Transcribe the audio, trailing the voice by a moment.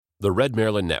The Red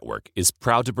Maryland Network is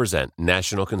proud to present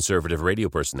national conservative radio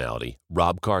personality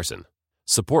Rob Carson.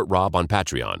 Support Rob on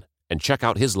Patreon and check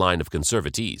out his line of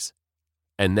conservatees.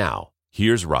 And now,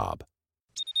 here's Rob.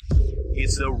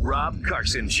 It's the Rob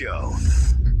Carson Show.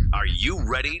 Are you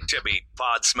ready to be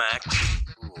podsmacked?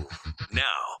 Now,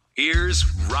 here's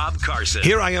Rob Carson.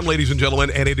 Here I am, ladies and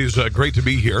gentlemen, and it is great to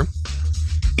be here.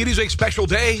 It is a special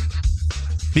day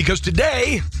because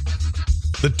today,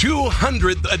 the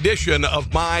 200th edition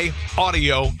of my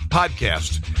audio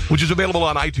podcast, which is available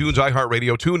on iTunes,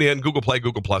 iHeartRadio, TuneIn, Google Play,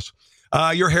 Google Plus.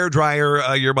 Your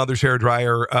hairdryer, your mother's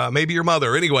hairdryer, maybe your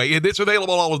mother. Anyway, it's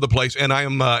available all over the place, and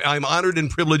I'm honored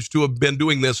and privileged to have been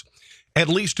doing this at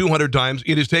least 200 times.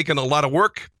 It has taken a lot of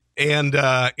work, and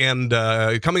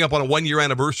coming up on a one-year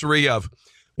anniversary of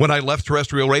when I left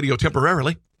terrestrial radio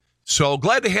temporarily. So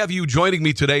glad to have you joining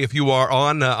me today if you are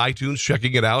on iTunes,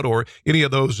 checking it out, or any of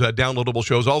those downloadable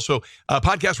shows. Also,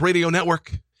 Podcast Radio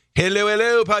Network.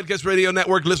 Hello, Podcast Radio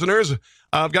Network listeners.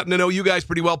 I've gotten to know you guys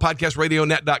pretty well.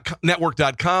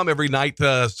 PodcastRadioNetwork.com every night,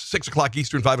 6 o'clock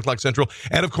Eastern, 5 o'clock Central.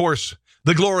 And, of course,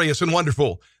 the glorious and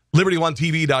wonderful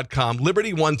LibertyOneTV.com.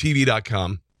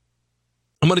 LibertyOneTV.com,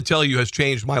 I'm going to tell you, has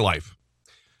changed my life.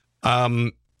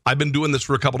 I've been doing this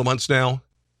for a couple of months now.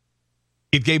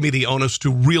 It gave me the onus to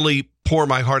really pour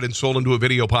my heart and soul into a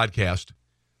video podcast.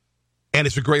 And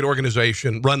it's a great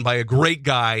organization run by a great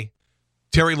guy,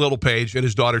 Terry Littlepage, and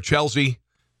his daughter, Chelsea.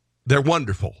 They're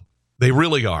wonderful. They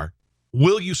really are.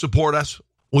 Will you support us?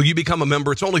 Will you become a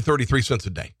member? It's only 33 cents a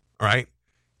day, all right?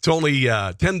 It's only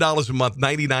 $10 a month,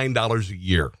 $99 a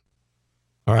year,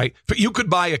 all right? You could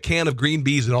buy a can of green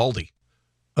bees at Aldi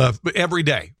every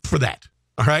day for that,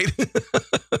 all right?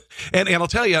 and I'll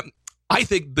tell you, I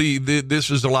think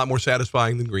this is a lot more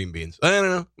satisfying than green beans. I don't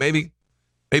know. Maybe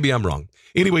I'm wrong.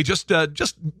 Anyway, just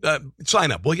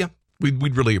sign up, will you?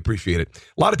 We'd really appreciate it.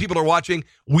 A lot of people are watching.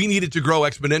 We need it to grow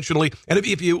exponentially. And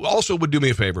if you also would do me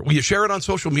a favor, will you share it on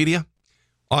social media?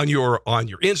 On your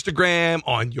Instagram,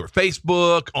 on your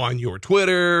Facebook, on your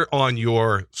Twitter, on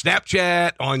your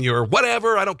Snapchat, on your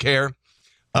whatever, I don't care.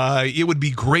 It would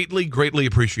be greatly, greatly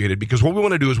appreciated, because what we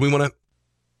want to do is we want to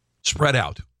spread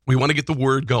out. We want to get the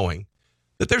word going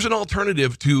that there's an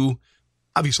alternative to,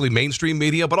 obviously, mainstream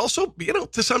media, but also,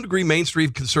 to some degree, mainstream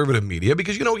conservative media,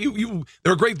 because, there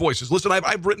are great voices. Listen,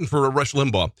 I've written for Rush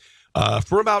Limbaugh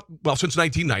since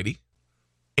 1990,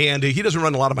 and he doesn't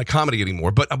run a lot of my comedy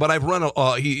anymore, but I've run,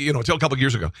 until a couple of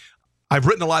years ago. I've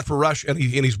written a lot for Rush, and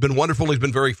he's been wonderful. He's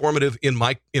been very formative in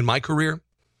my career,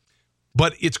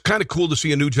 but it's kind of cool to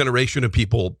see a new generation of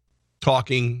people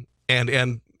talking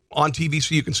and on TV,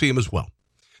 so you can see them as well.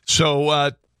 So,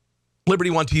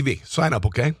 Liberty One TV, sign up,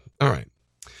 okay? All right.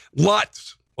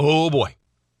 Lots. Oh, boy.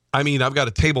 I mean, I've got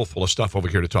a table full of stuff over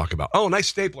here to talk about. Oh, nice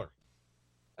stapler.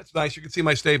 That's nice. You can see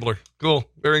my stapler. Cool.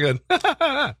 Very good.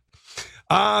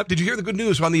 Did you hear the good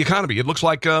news on the economy? It looks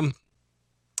like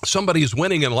somebody is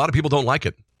winning, and a lot of people don't like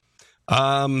it.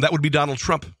 That would be Donald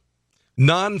Trump.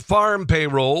 Non-farm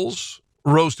payrolls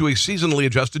rose to a seasonally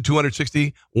adjusted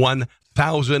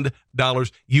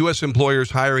 $261,000. U.S. employers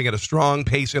hiring at a strong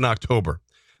pace in October.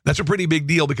 That's a pretty big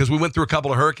deal because we went through a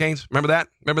couple of hurricanes. Remember that?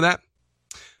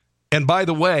 And by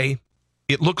the way,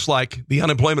 it looks like the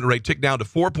unemployment rate ticked down to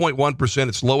 4.1%,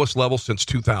 its lowest level since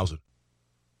 2000.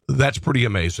 That's pretty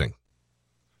amazing.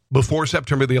 Before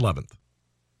September the 11th.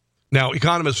 Now,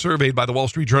 economists surveyed by the Wall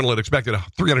Street Journal had expected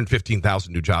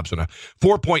 315,000 new jobs and a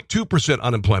 4.2%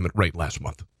 unemployment rate last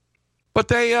month. But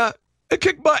they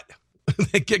kicked butt.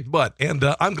 They kicked butt. And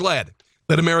I'm glad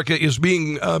that America is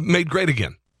being made great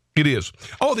again. It is.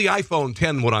 Oh, the iPhone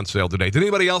 10 went on sale today. Did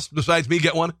anybody else besides me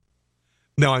get one?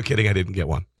 No, I'm kidding. I didn't get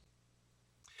one.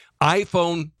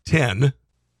 iPhone 10,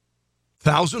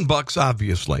 $1,000,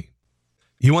 obviously.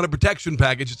 You want a protection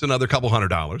package, it's another couple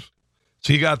 $100.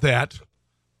 So you got that.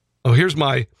 Oh, here's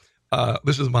my,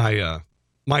 this is my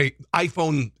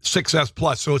iPhone 6S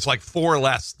Plus, so it's like 4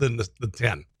 less than the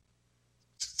 10.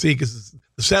 See, because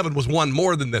the 7 was 1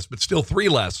 more than this, but still 3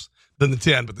 less than the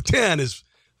 10. But the 10 is...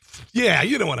 Yeah,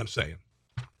 you know what I'm saying.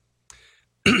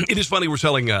 It is funny. We're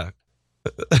selling,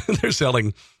 they're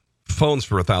selling phones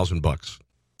for $1,000.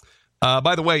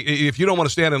 By the way, if you don't want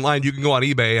to stand in line, you can go on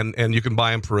eBay and you can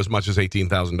buy them for as much as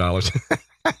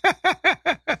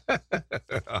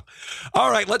 $18,000. All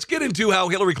right, let's get into how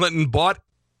Hillary Clinton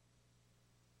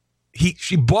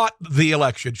she bought the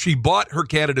election. She bought her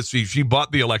candidacy. She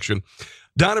bought the election.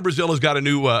 Donna Brazile has got a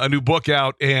new book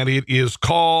out, and it is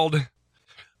called...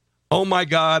 Oh my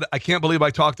God! I can't believe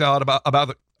I talked out about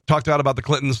the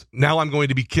Clintons. Now I'm going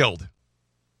to be killed.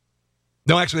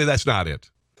 No, actually, that's not it.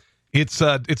 It's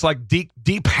like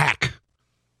deep hack.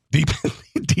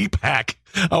 Deep hack.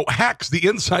 Oh, hacks the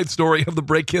inside story of the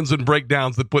break-ins and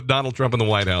breakdowns that put Donald Trump in the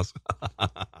White House.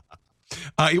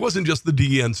 It wasn't just the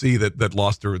DNC that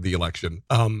lost her the election.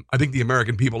 I think the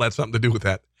American people had something to do with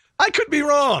that. I could be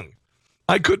wrong.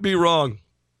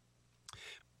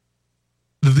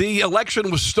 The election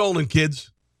was stolen,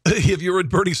 kids. If you were a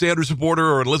Bernie Sanders supporter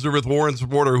or an Elizabeth Warren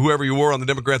supporter or whoever you were on the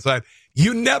Democrat side,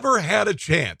 you never had a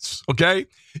chance, okay?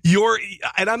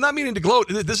 And I'm not meaning to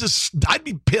gloat. I'd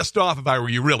be pissed off if I were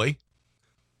you, really,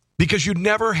 because you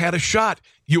never had a shot.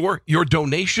 Your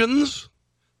donations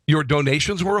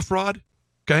were a fraud,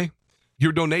 okay?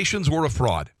 Your donations were a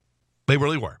fraud. They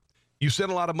really were. You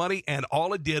sent a lot of money, and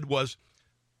all it did was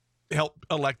help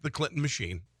elect the Clinton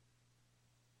machine.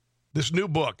 This new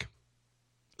book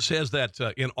says that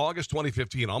in August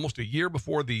 2015, almost a year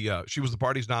before she was the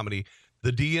party's nominee,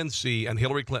 the DNC and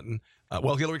Hillary Clinton,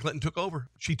 Hillary Clinton took over.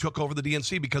 She took over the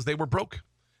DNC because they were broke.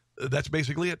 That's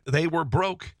basically it. They were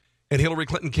broke. And Hillary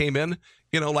Clinton came in,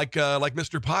 like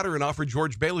Mr. Potter, and offered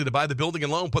George Bailey to buy the building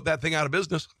and loan, put that thing out of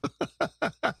business.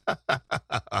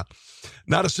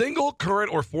 Not a single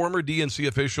current or former DNC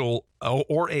official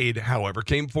or aide, however,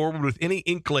 came forward with any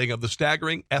inkling of the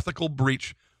staggering ethical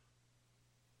breach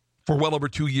for well over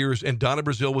 2 years, and Donna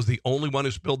Brazile was the only one who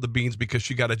spilled the beans because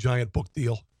she got a giant book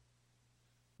deal.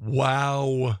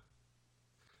 Wow.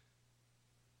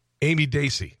 Amy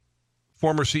Dacey,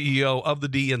 former CEO of the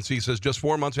DNC, says just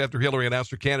 4 months after Hillary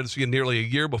announced her candidacy and nearly a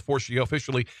year before she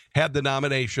officially had the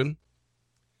nomination,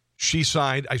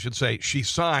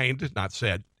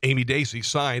 Amy Dacey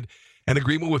signed an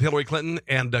agreement with Hillary Clinton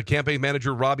and campaign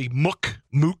manager Robbie Mook,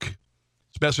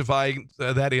 specifying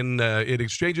that in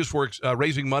exchanges for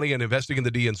raising money and investing in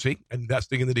the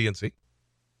DNC,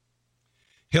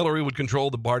 Hillary would control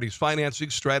the party's financing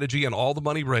strategy and all the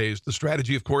money raised. The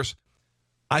strategy, of course,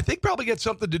 I think probably had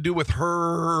something to do with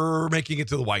her making it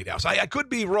to the White House. I could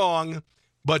be wrong,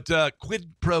 but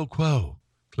quid pro quo,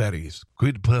 Clarice,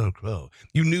 quid pro quo.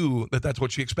 You knew that that's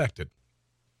what she expected.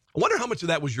 I wonder how much of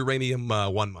that was Uranium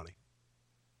One money.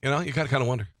 You kind of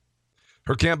wonder.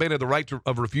 Her campaign had the right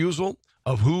of refusal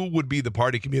of who would be the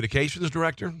party communications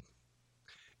director,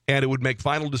 and it would make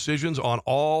final decisions on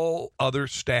all other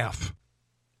staff.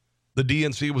 The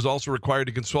DNC was also required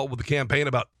to consult with the campaign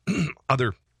about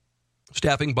other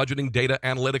staffing, budgeting, data,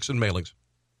 analytics, and mailings.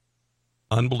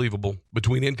 Unbelievable.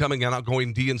 Between incoming and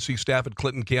outgoing DNC staff and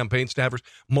Clinton campaign staffers,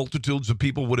 multitudes of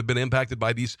people would have been impacted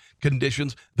by these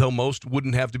conditions, though most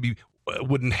wouldn't have to be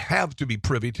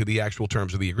privy to the actual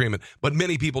terms of the agreement. But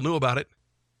many people knew about it.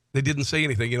 They didn't say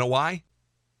anything. You know why?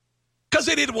 Because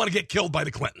they didn't want to get killed by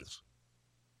the Clintons.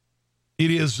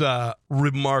 It is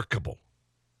remarkable.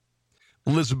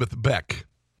 Elizabeth Beck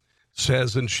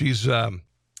says, and she's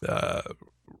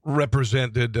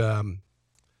represented,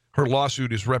 her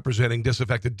lawsuit is representing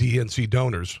disaffected DNC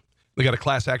donors. They got a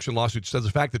class action lawsuit that says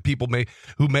the fact that people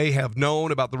who may have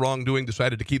known about the wrongdoing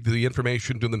decided to keep the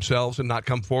information to themselves and not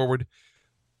come forward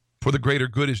for the greater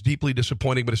good is deeply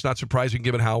disappointing, but it's not surprising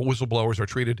given how whistleblowers are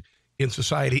treated in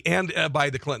society and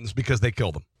by the Clintons because they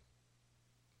killed them.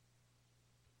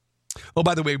 Oh,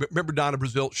 by the way, remember Donna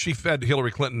Brazile? She fed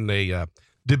Hillary Clinton a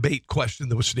debate question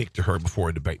that was sneaked to her before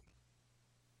a debate.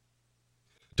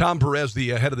 Tom Perez, the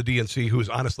head of the DNC, who is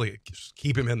honestly,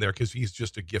 keep him in there because he's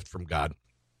just a gift from God,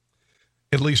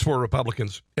 at least for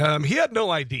Republicans. He had no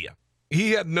idea.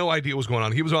 What was going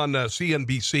on. He was on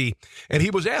CNBC, and he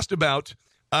was asked about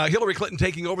Hillary Clinton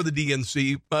taking over the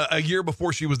DNC a year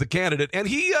before she was the candidate, and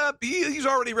he's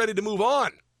already ready to move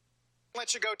on.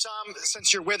 Let you go, Tom,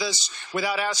 since you're with us,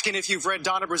 without asking if you've read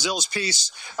Donna Brazile's piece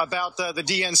about the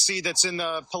DNC that's in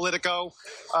the Politico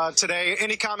today.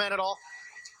 Any comment at all?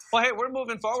 Well, hey, we're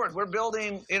moving forward. We're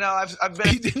building, I've been...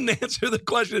 He didn't answer the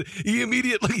question. He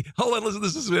immediately... Hold on, listen,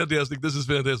 this is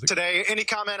fantastic. Today, any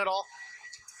comment at all?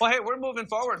 Well, hey, we're moving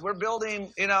forward. We're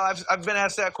building, I've been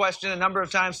asked that question a number of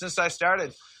times since I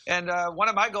started. And one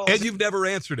of my goals... And you've never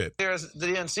answered it. Here as the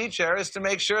DNC chair is to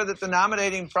make sure that the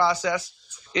nominating process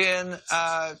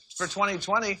for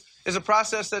 2020 is a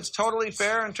process that's totally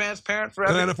fair and transparent for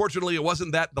everyone. And unfortunately, it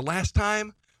wasn't that the last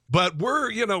time. But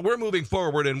we're moving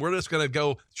forward, and we're just going to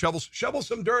go shovel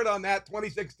some dirt on that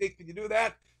 2016. Can you do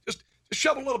that? Just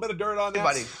shovel a little bit of dirt on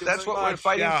that. That's what we're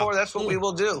fighting for. That's what we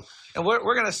will do. And we're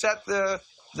going to set the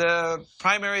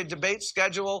primary debate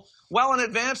schedule well in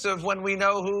advance of when we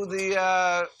know who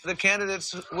the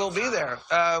candidates will be there.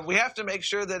 We have to make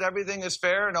sure that everything is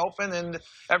fair and open and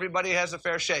everybody has a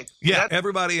fair shake. Yeah,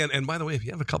 everybody. And by the way, if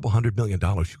you have a couple $100 million,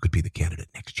 you could be the candidate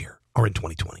next year or in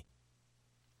 2020.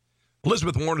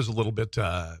 Elizabeth Warren is a little bit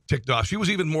ticked off. She was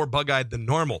even more bug-eyed than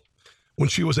normal when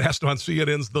she was asked on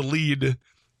CNN's The Lead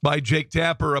by Jake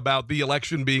Tapper about the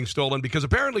election being stolen, because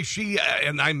apparently she's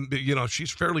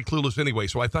fairly clueless anyway.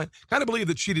 So I kind of believe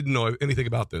that she didn't know anything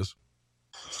about this.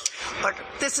 Look,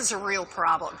 this is a real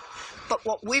problem. But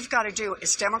what we've got to do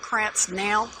as Democrats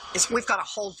now is we've got to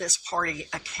hold this party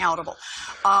accountable.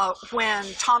 When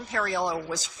Tom Perez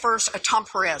was first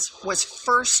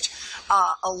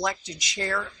elected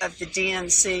chair of the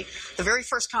DNC, the very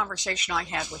first conversation I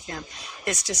had with him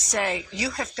is to say,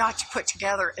 you have got to put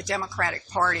together a Democratic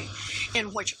Party in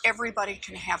which everybody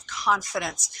can have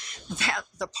confidence that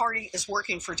the party is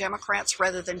working for Democrats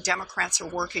rather than Democrats are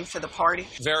working for the party.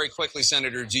 Very quickly,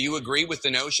 Senator, do you agree with the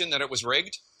notion that it was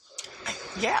rigged?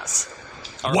 Yes.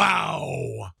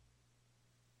 Wow.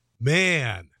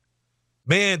 Man,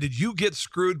 did you get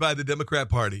screwed by the Democrat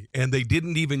Party and they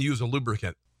didn't even use a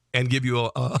lubricant and give you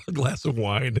a glass of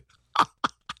wine?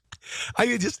 I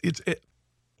mean,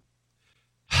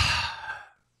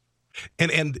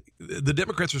 And the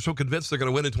Democrats are so convinced they're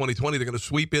going to win in 2020, they're going to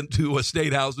sweep into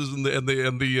state houses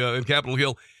and Capitol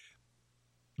Hill.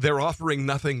 They're offering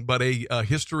nothing but a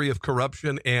history of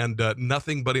corruption and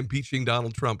nothing but impeaching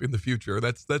Donald Trump in the future.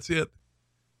 That's it.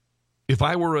 If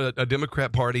I were a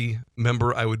Democrat Party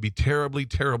member, I would be terribly,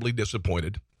 terribly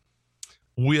disappointed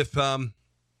with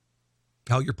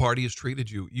how your party has treated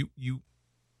you. You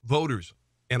voters,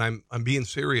 and I'm being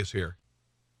serious here.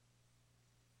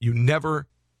 You never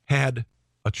had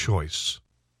a choice.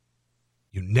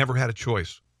 You never had a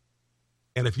choice.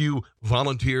 And if you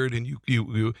volunteered and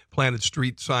you planted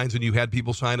street signs and you had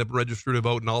people sign up and register to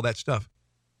vote and all that stuff,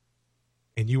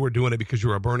 and you were doing it because you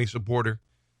were a Bernie supporter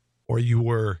or you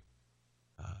were,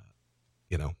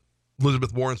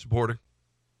 Elizabeth Warren supporter,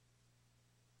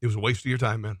 it was a waste of your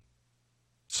time, man.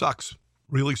 Sucks.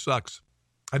 Really sucks.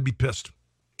 I'd be pissed.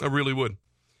 I really would.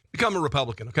 Become a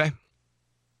Republican, okay?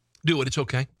 Do it. It's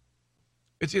okay.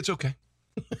 It's okay.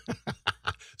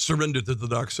 Surrender to the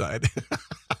dark side.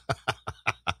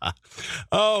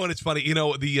 Oh, and it's funny,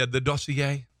 the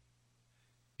dossier.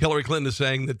 Hillary Clinton is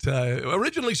saying that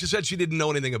originally she said she didn't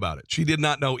know anything about it. She did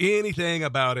not know anything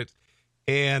about it.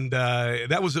 And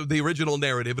that was the original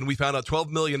narrative. And we found out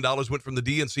 $12 million went from the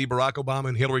DNC, Barack Obama,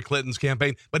 and Hillary Clinton's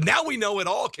campaign. But now we know it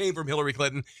all came from Hillary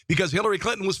Clinton because Hillary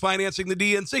Clinton was financing the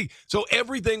DNC. So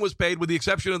everything was paid with the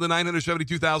exception of the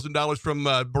 $972,000 from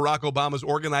Barack Obama's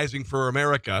Organizing for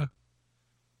America.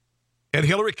 And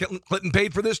Hillary Clinton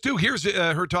paid for this, too. Here's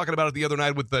her talking about it the other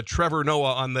night with Trevor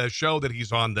Noah on the show that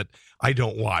he's on that I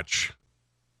don't watch.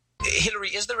 Hillary,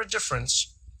 is there a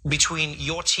difference between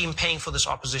your team paying for this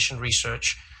opposition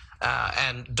research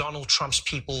and Donald Trump's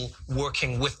people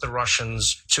working with the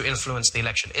Russians to influence the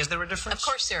election? Is there a difference? Of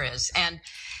course there is. And,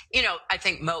 I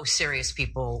think most serious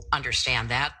people understand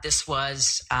that. This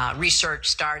was research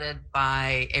started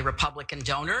by a Republican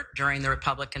donor during the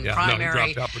Republican primary.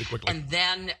 He dropped out pretty quickly. And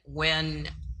then when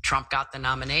Trump got the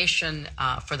nomination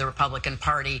for the Republican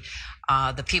Party,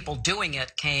 the people doing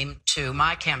it came to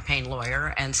my campaign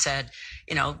lawyer and said,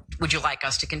 would you like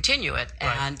us to continue it?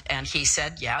 Right. And he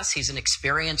said, yes, he's an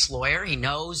experienced lawyer. He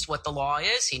knows what the law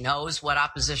is. He knows what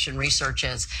opposition research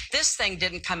is. This thing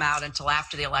didn't come out until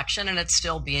after the election, and it's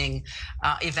still being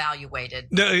evaluated.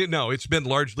 No, it's been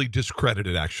largely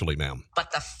discredited, actually, ma'am.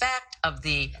 But the fact of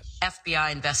the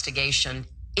FBI investigation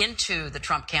into the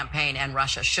Trump campaign and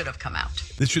Russia should have come out.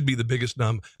 This should be the biggest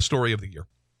story of the year.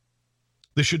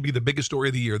 This should be the biggest story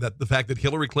of the year, that the fact that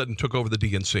Hillary Clinton took over the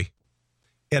DNC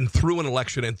and threw an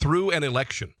election.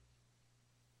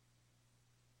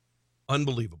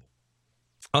 Unbelievable.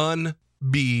 Unbelievable.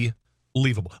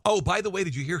 Oh, by the way,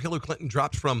 did you hear Hillary Clinton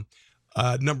dropped from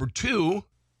number 2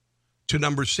 to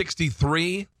number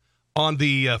 63 on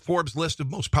the Forbes list of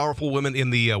most powerful women in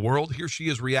the world? Here she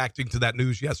is reacting to that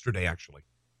news yesterday, actually.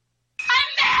 I'm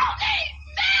melting!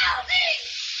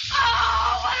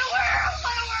 Oh, what a world!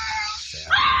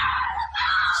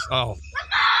 Oh.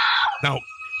 No.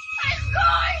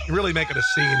 You're really making a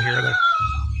scene here.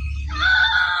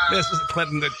 This is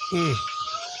Clinton.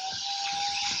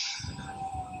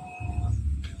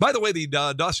 By the way, the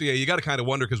dossier, you got to kind of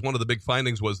wonder, because one of the big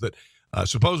findings was that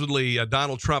supposedly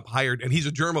Donald Trump hired, and he's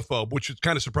a germaphobe, which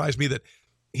kind of surprised me that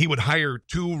he would hire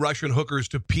 2 Russian hookers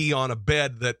to pee on a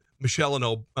bed that Michelle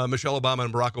Obama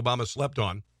and Barack Obama slept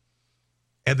on.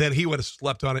 And then he would have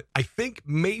slept on it. I think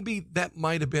maybe that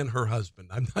might have been her husband.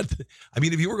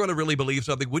 If you were going to really believe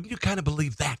something, wouldn't you kind of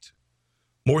believe that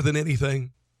more than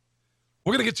anything?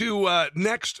 We're going to get to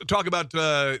next talk about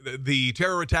the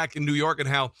terror attack in New York and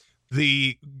how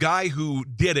the guy who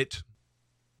did it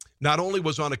not only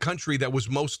was on a country that was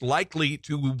most likely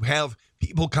to have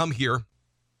people come here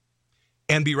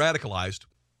and be radicalized,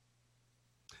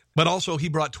 but also he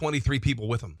brought 23 people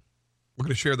with him. We're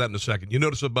going to share that in a second. You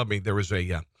notice above me there is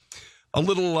a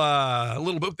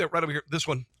little bit there right over here. This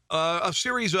one, a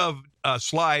series of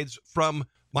slides from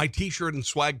my T-shirt and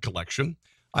swag collection.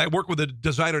 I work with a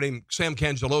designer named Sam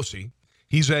Cangelosi.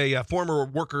 He's a former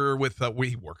worker with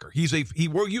he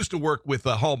used to work with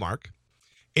Hallmark.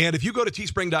 And if you go to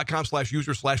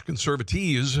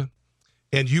teespring.com/user/conservatees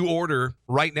and you order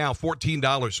right now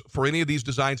 $14 for any of these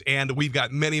designs, and we've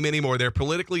got many, many more. They're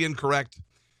politically incorrect.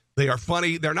 They are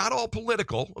funny. They're not all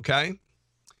political, okay?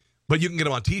 But you can get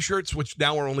them on T-shirts, which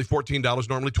now are only $14,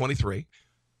 normally $23.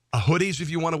 Hoodies, if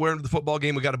you want to wear them to the football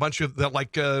game. We got a bunch of that,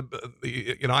 like,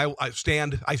 I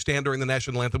stand during the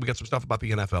national anthem. We got some stuff about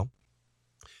the NFL.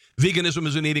 Veganism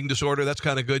is an eating disorder. That's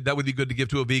kind of good. That would be good to give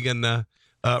to a vegan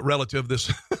relative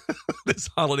this this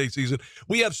holiday season.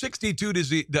 We have 62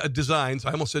 designs.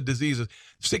 I almost said diseases.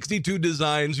 62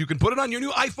 designs. You can put it on your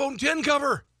new iPhone 10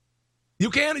 cover. You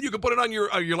can, and you can put it on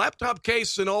your laptop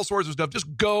case and all sorts of stuff.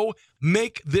 Just go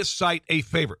make this site a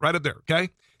favorite right up there, okay?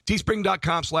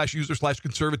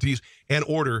 Teespring.com/user/conservatees and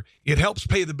order. It helps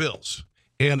pay the bills.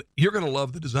 And you're going to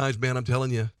love the designs, man, I'm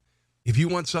telling you. If you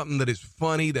want something that is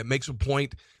funny, that makes a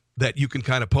point, that you can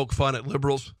kind of poke fun at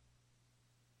liberals,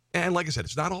 and like I said,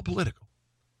 it's not all political.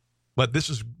 But this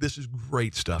is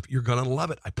great stuff. You're going to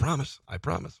love it. I promise.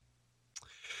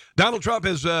 Donald Trump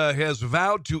has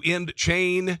vowed to end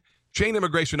chain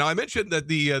immigration. Now, I mentioned that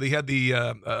they had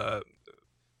the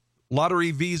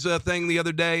lottery visa thing the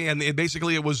other day, and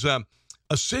it was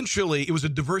essentially it was a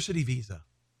diversity visa.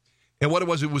 And what it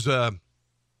was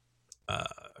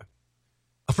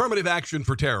affirmative action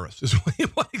for terrorists, is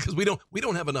because we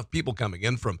don't have enough people coming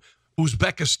in from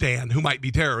Uzbekistan who might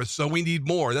be terrorists, so we need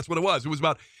more. That's what it was. It was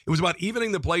about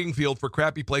evening the playing field for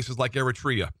crappy places like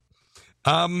Eritrea.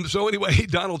 So anyway,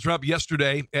 Donald Trump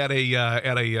yesterday at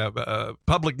a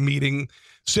public meeting,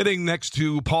 sitting next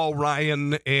to Paul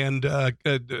Ryan and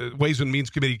Ways and Means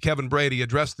Committee Kevin Brady,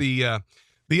 addressed the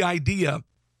idea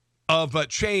of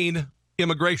chain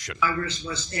immigration. Congress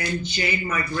must end chain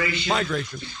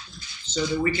migration so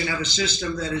that we can have a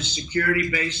system that is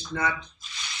security-based, not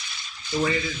the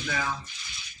way it is now.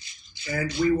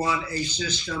 And we want a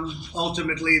system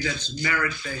ultimately that's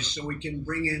merit-based, so we can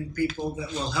bring in people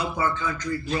that will help our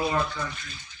country, grow our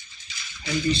country,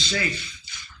 and be safe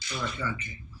for our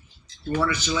country. We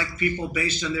want to select people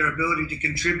based on their ability to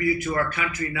contribute to our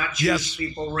country, not choose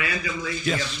people randomly.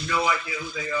 We have no idea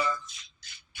who they are,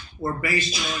 or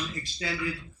based on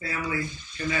extended family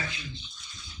connections.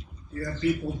 You have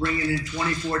people bringing in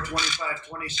 24, 25,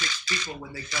 26 people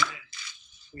when they come in.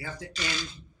 We have to end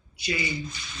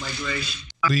chain migration.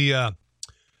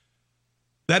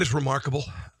 That is remarkable.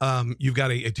 You've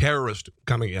got a terrorist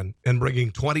coming in and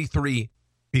bringing 23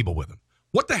 people with him.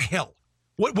 What the hell?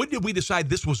 When did we decide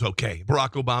this was okay,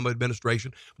 Barack Obama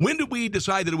administration? When did we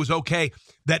decide that it was okay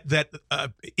that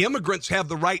immigrants have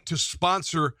the right to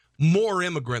sponsor more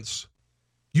immigrants?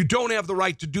 You don't have the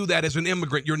right to do that as an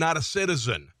immigrant. You're not a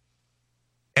citizen.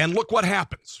 And look what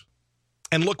happens.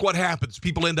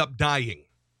 People end up dying.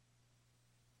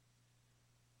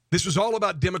 This is all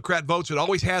about Democrat votes. It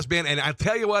always has been. And I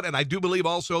tell you what, and I do believe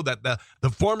also that the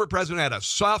former president had a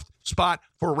soft spot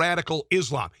for radical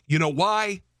Islam. You know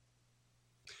why?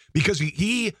 Because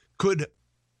he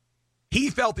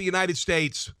felt the United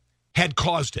States had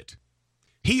caused it.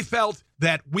 He felt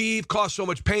that we've caused so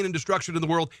much pain and destruction in the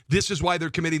world. This is why they're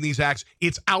committing these acts.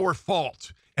 It's our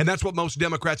fault. And that's what most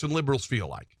Democrats and liberals feel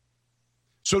like.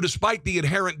 So despite the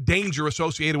inherent danger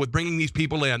associated with bringing these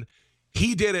people in,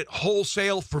 he did it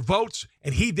wholesale for votes,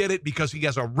 and he did it because he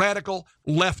has a radical,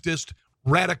 leftist,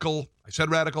 I said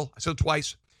it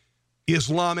twice,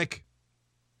 Islamic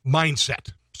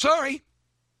mindset. Sorry,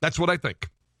 that's what I think.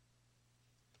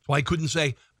 That's why I couldn't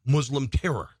say Muslim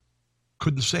terror.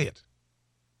 Couldn't say it.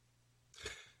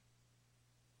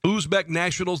 Uzbek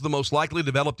nationals, the most likely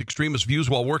developed extremist views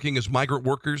while working as migrant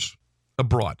workers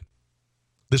abroad.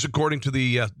 This according to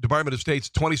the Department of State's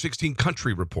 2016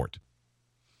 country report.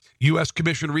 U.S.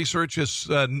 Commission research has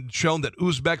shown that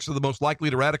Uzbeks are the most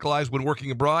likely to radicalize when working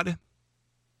abroad.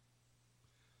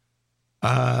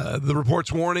 The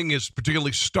report's warning is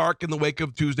particularly stark in the wake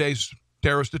of Tuesday's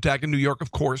terrorist attack in New York,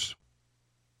 of course.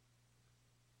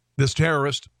 This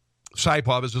terrorist,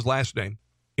 Saipov is his last name,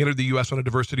 entered the U.S. on a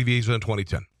diversity visa in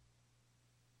 2010.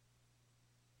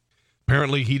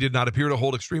 Apparently, he did not appear to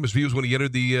hold extremist views when he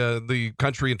entered the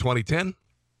country in 2010.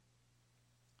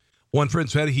 One friend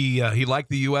said he liked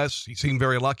the U.S. He seemed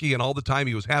very lucky, and all the time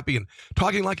he was happy and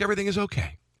talking like everything is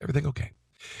okay. Everything okay.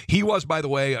 He was, by the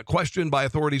way, questioned by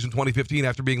authorities in 2015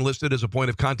 after being listed as a point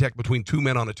of contact between two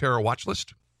men on a terror watch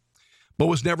list, but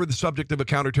was never the subject of a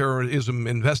counterterrorism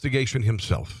investigation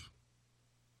himself.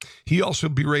 He also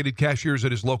berated cashiers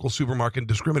at his local supermarket and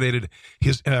discriminated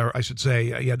his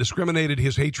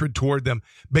hatred toward them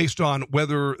based on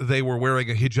whether they were wearing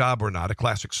a hijab or not, a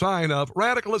classic sign of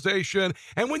radicalization.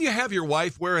 And when you have your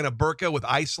wife wearing a burqa with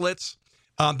eye slits,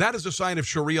 that is a sign of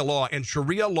Sharia law, and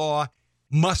Sharia law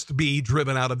must be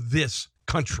driven out of this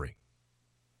country.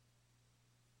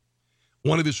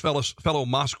 One of his fellow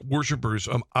mosque worshipers,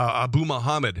 Abu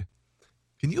Muhammad.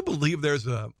 Can you believe there's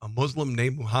a Muslim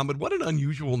named Muhammad? What an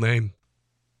unusual name.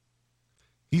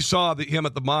 He saw him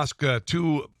at the mosque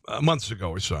 2 months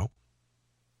ago or so.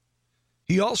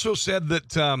 He also said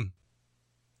that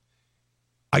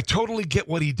I totally get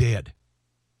what he did.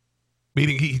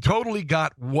 Meaning he totally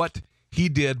got what he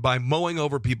did by mowing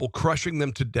over people, crushing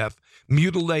them to death,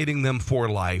 mutilating them for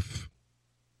life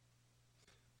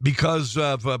because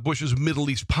of Bush's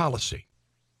Middle East policy.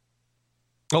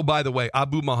 Oh, by the way,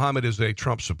 Abu Muhammad is a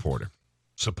Trump supporter,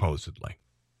 supposedly.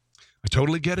 I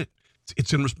totally get it.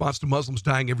 It's in response to Muslims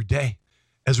dying every day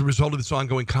as a result of this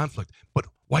ongoing conflict. But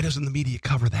why doesn't the media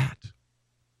cover that?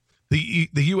 The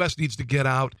U.S. needs to get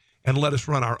out and let us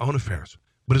run our own affairs.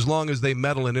 But as long as they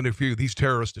meddle and interfere, these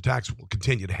terrorist attacks will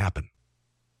continue to happen.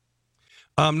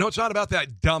 No, it's not about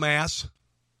that dumbass.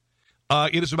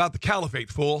 It is about the caliphate,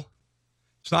 fool.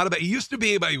 It's not about. It used to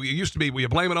be. We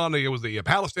blame it on the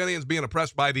Palestinians being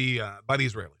oppressed by the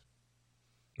Israelis.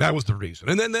 That was the reason.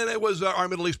 And then it was our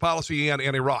Middle East policy and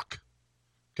Iraq.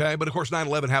 Okay, but of course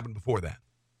 9/11 happened before that.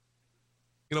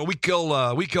 You know, we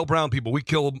kill brown people, we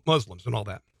kill Muslims and all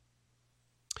that.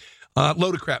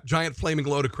 Load of crap, giant flaming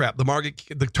load of crap.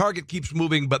 The target keeps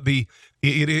moving, but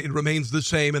it remains the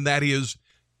same, and that is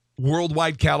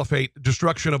worldwide caliphate,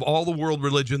 destruction of all the world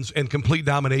religions, and complete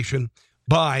domination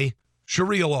by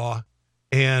Sharia law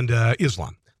and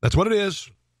Islam. That's what it is.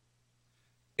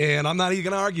 And I'm not even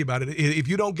going to argue about it. If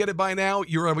you don't get it by now,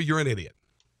 you're an idiot.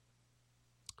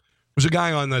 There was a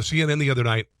guy on CNN the other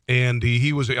night, and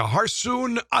he was a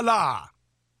Harsoon Allah.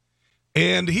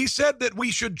 And he said that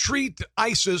we should treat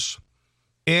ISIS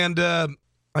and,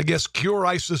 I guess, cure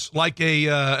ISIS like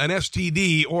an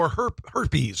STD or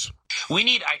herpes. We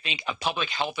need, I think, a public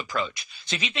health approach.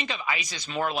 So if you think of ISIS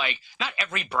more like not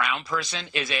every brown person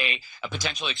is a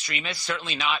potential extremist,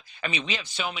 certainly not. I mean, we have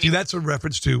so many. See, that's a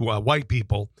reference to white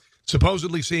people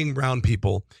supposedly seeing brown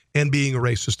people and being a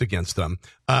racist against them.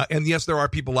 And yes, there are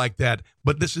people like that,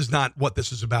 but this is not what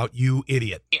this is about, you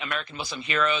idiot. American Muslim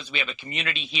heroes. We have a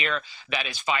community here that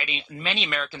is fighting. Many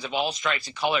Americans of all stripes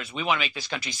and colors. We want to make this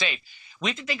country safe. We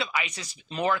have to think of ISIS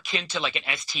more akin to like an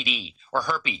STD or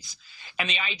herpes. And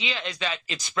the idea is that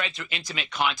it's spread through intimate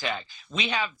contact. We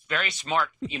have very smart,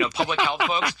 public health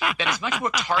folks that is much more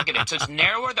targeted. So it's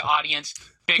narrower the audience,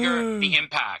 bigger the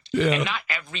impact. Yeah. And not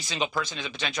every single person is a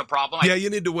potential problem. Yeah, you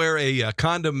need to wear a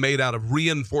condom made out of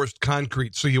reinforced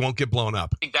concrete so you won't get blown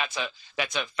up. I think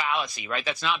that's a fallacy, right?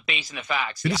 That's not based in the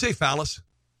facts. Did he say phallus?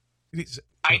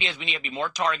 Ideas we need to be more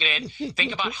targeted.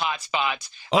 Think about hotspots.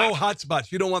 Oh,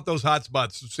 hotspots. You don't want those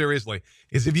hotspots. Seriously.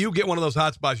 If you get one of those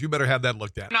hotspots, you better have that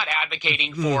looked at. I'm not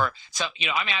advocating for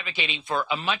I'm advocating for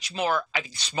a much more, I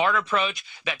think, smart approach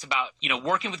that's about,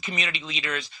 working with community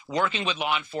leaders, working with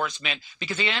law enforcement,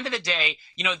 because at the end of the day,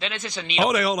 then it's just a needle.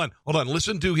 Hold on.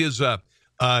 Listen to his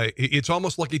it's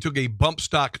almost like he took a bump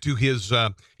stock to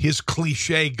his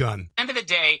cliche gun. At the end of the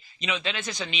day, then it's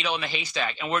just a needle in the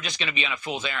haystack, and we're just going to be on a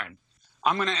fool's errand.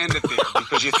 I'm going to end it there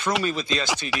because you threw me with the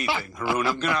STD thing, Haroon.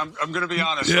 I'm going to be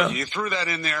honest with you. You threw that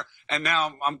in there, and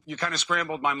now you kind of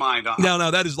scrambled my mind. No,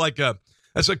 that is like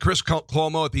that's like Chris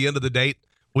Cuomo at the end of the date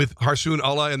with Harsoon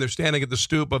Allah, and they're standing at the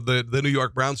stoop of the New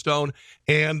York brownstone,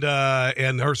 and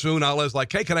Harsoon Allah is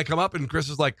like, "Hey, can I come up?" And Chris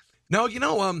is like, "No,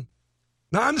 no,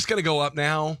 I'm just going to go up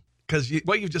now because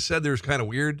what you just said there is kind of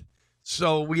weird.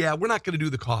 So yeah, we're not going to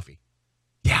do the coffee."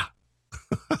 Yeah,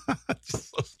 just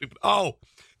so stupid. Oh.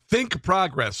 Think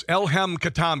Progress, Elham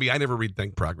Khatami. I never read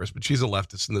Think Progress, but she's a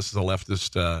leftist, and this is a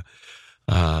leftist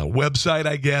website,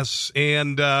 I guess.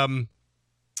 And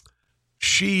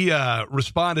she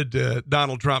responded to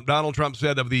Donald Trump. Donald Trump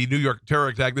said of the New York terror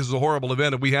attack, "This is a horrible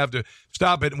event, and we have to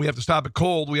stop it, and we have to stop it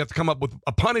cold. We have to come up with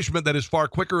a punishment that is far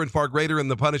quicker and far greater than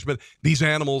the punishment these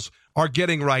animals are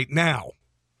getting right now."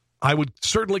 I would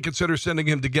certainly consider sending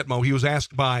him to Gitmo. He was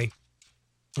asked by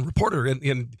a reporter,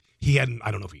 and he hadn't, I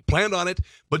don't know if he planned on it,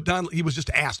 but he was just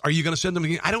asked, "Are you going to send him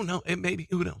again?" I don't know. Maybe.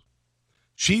 Who knows?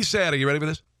 She said, are you ready for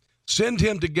this? "Send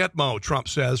him to Gitmo," Trump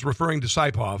says, referring to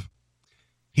Saipov.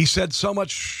 He said so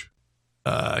much.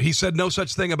 He said no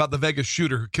such thing about the Vegas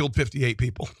shooter who killed 58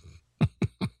 people.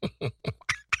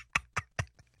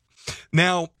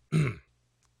 Now,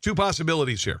 two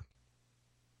possibilities here.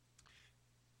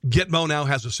 Gitmo now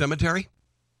has a cemetery.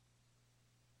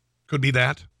 Could be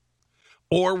that.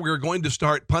 or we're going to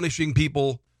start punishing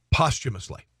people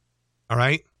posthumously. All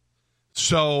right?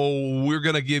 So we're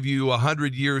going to give you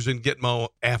 100 years in Gitmo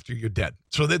after you're dead.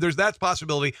 So there's that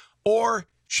possibility. Or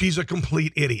she's a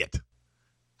complete idiot.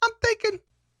 I'm thinking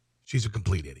she's a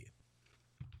complete idiot.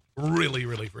 Really,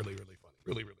 really, really, really funny.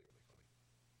 Really, really,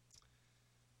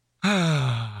 really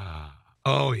funny.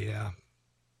 Oh, yeah.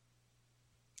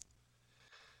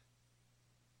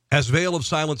 As Veil of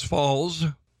Silence falls,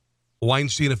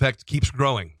 Weinstein effect keeps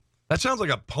growing. That sounds like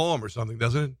a poem or something,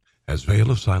 doesn't it? As Veil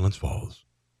of Silence falls,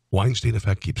 Weinstein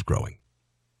effect keeps growing.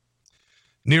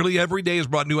 Nearly every day has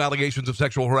brought new allegations of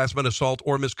sexual harassment, assault,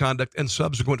 or misconduct, and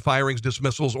subsequent firings,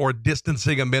 dismissals, or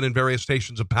distancing of men in various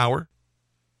stations of power.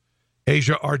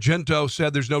 Asia Argento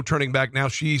said there's no turning back now.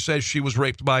 She says she was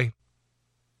raped by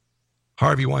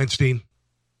Harvey Weinstein.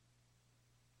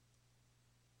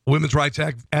 Women's rights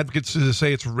advocates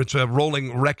say it's a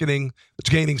rolling reckoning that's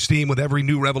gaining steam with every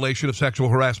new revelation of sexual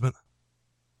harassment.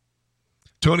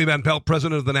 Tony Van Pelt,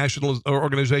 president of the National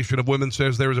Organization of Women,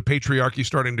 says there is a patriarchy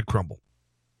starting to crumble.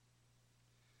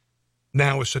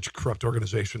 Now it's such a corrupt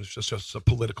organization. It's just a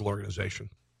political organization.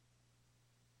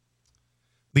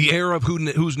 The air of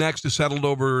who's next is settled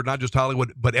over not just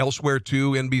Hollywood, but elsewhere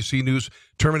too. NBC News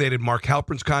terminated Mark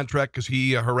Halperin's contract because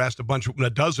he harassed a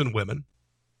dozen women.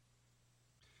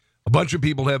 A bunch of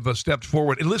people have stepped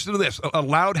forward. And listen to this. A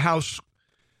Loud House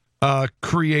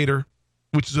creator,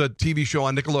 which is a TV show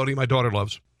on Nickelodeon my daughter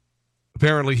loves.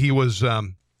 Apparently he was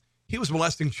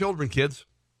molesting children, kids.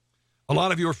 A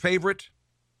lot of your favorite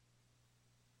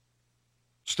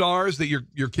stars that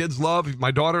your kids love,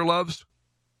 my daughter loves,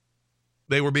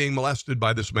 they were being molested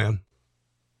by this man.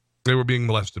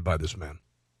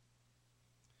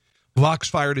 Vox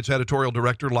fired its editorial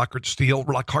director, Lockhart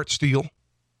Steele.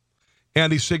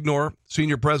 Andy Signor,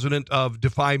 senior president of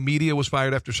Defy Media, was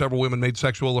fired after several women made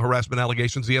sexual harassment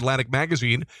allegations. The Atlantic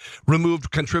magazine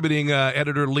removed contributing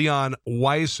editor Leon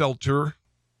Weiselter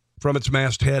from its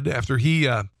masthead after he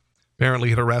apparently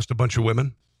had harassed a bunch of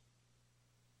women.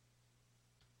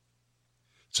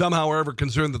 Some, however,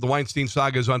 concerned that the Weinstein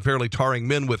saga is unfairly tarring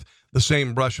men with the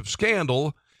same brush of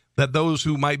scandal, that those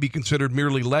who might be considered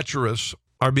merely lecherous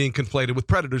are being conflated with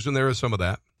predators, and there is some of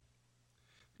that.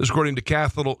 This, according to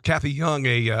Kathy Young,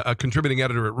 a contributing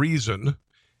editor at Reason.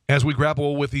 As we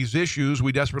grapple with these issues,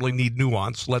 we desperately need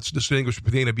nuance. Let's distinguish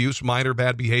between abuse, minor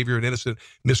bad behavior, and innocent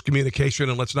miscommunication,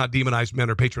 and let's not demonize men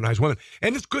or patronize women.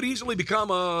 And this could easily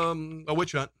become a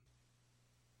witch hunt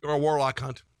or a warlock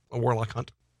hunt.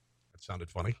 That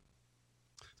sounded funny,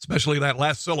 especially that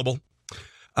last syllable.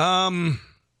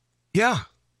 Yeah,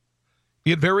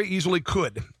 it very easily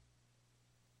could.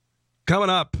 Coming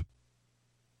up,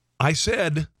 I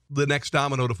said the next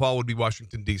domino to fall would be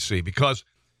Washington, D.C., because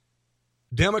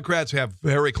Democrats have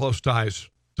very close ties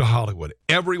to Hollywood.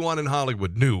 Everyone in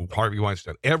Hollywood knew Harvey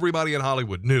Weinstein. Everybody in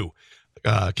Hollywood knew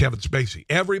Kevin Spacey.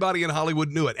 Everybody in Hollywood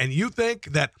knew it. And you think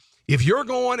that if you're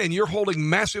going and you're holding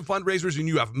massive fundraisers and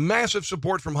you have massive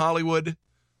support from Hollywood,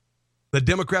 the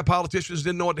Democrat politicians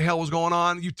didn't know what the hell was going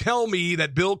on? You tell me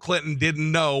that Bill Clinton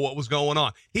didn't know what was going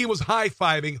on. He was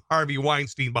high-fiving Harvey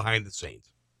Weinstein behind the scenes.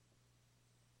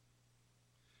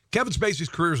 Kevin Spacey's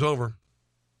career is over.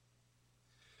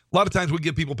 A lot of times we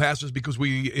give people passes because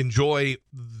we enjoy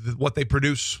what they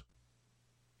produce.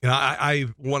 You know,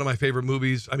 one of my favorite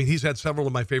movies, I mean, he's had several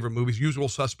of my favorite movies. Usual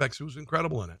Suspects, he was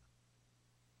incredible in it.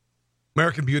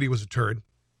 American Beauty was a turd.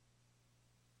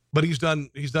 But he's done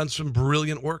some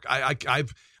brilliant work.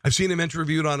 I've seen him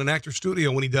interviewed on an actor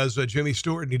studio when he does Jimmy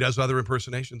Stewart, and he does other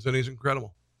impersonations, and he's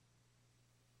incredible.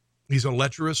 He's a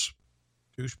lecherous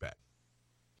douchebag.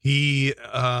 He,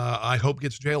 I hope,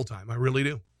 gets jail time. I really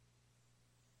do.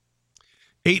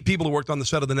 8 people who worked on the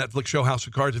set of the Netflix show House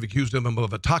of Cards have accused him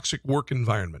of a toxic work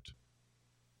environment,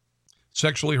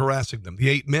 sexually harassing them. The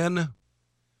 8 men,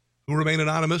 who remain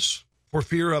anonymous for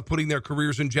fear of putting their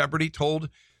careers in jeopardy, told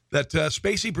that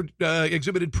Spacey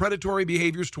exhibited predatory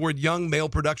behaviors toward young male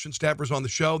production staffers on the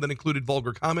show that included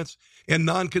vulgar comments and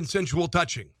non-consensual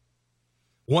touching.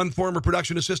 One former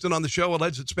production assistant on the show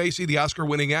alleged that Spacey, the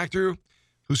Oscar-winning actor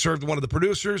who served one of the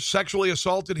producers, sexually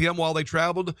assaulted him while they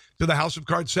traveled to the House of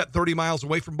Cards set 30 miles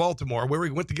away from Baltimore, where he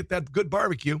went to get that good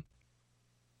barbecue.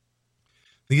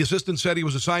 The assistant said he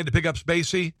was assigned to pick up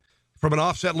Spacey from an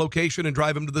offset location and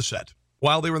drive him to the set.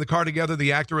 While they were in the car together,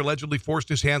 the actor allegedly forced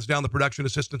his hands down the production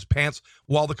assistant's pants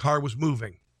while the car was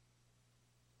moving.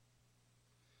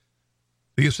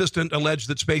 The assistant alleged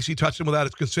that Spacey touched him without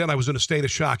his consent. I was in a state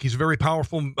of shock. He's a very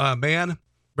powerful man,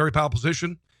 very powerful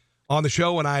position on the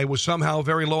show, and I was somehow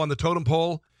very low on the totem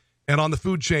pole and on the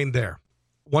food chain there.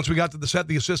 Once we got to the set,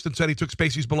 the assistant said he took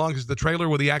Spacey's belongings to the trailer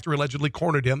where the actor allegedly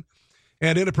cornered him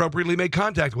and inappropriately made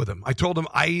contact with him. I told him,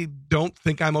 I don't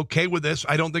think I'm okay with this.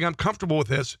 I don't think I'm comfortable with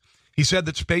this. He said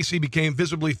that Spacey became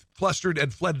visibly flustered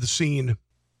and fled the scene.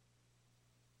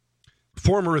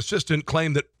 Former assistant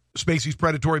claimed that Spacey's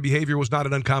predatory behavior was not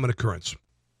an uncommon occurrence.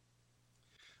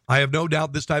 I have no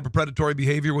doubt this type of predatory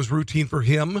behavior was routine for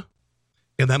him,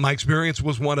 and that my experience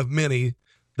was one of many,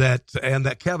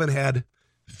 that Kevin had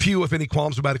few, if any,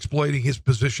 qualms about exploiting his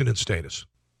position and status.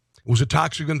 It was a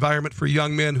toxic environment for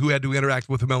young men who had to interact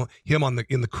with him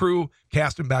in the crew,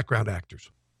 cast, and background actors.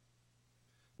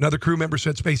 Another crew member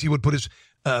said Spacey would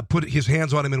put his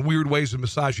hands on him in weird ways and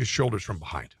massage his shoulders from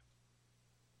behind.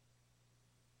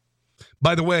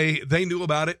 By the way, they knew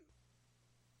about it.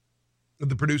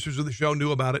 The producers of the show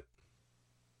knew about it.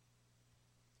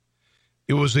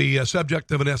 It was the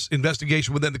subject of an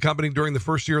investigation within the company during the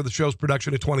first year of the show's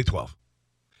production in 2012.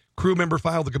 Crew member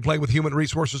filed a complaint with Human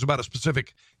Resources about a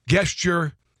specific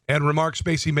gesture and remark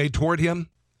Spacey made toward him.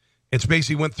 And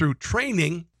Spacey went through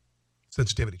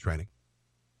sensitivity training,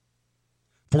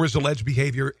 for his alleged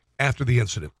behavior after the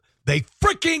incident. They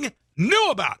freaking knew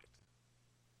about it.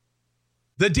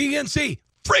 The DNC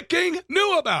freaking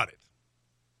knew about it.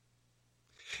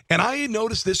 And I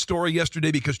noticed this story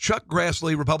yesterday because Chuck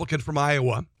Grassley, Republican from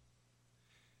Iowa,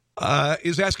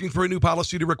 is asking for a new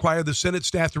policy to require the Senate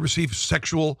staff to receive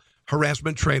sexual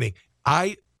harassment training.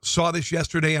 I saw this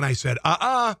yesterday and I said,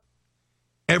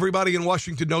 everybody in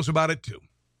Washington knows about it too.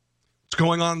 It's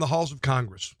going on in the halls of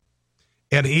Congress.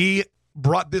 And he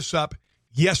brought this up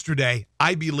yesterday,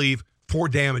 I believe, for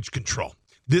damage control.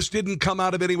 This didn't come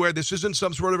out of anywhere. This isn't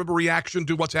some sort of a reaction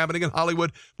to what's happening in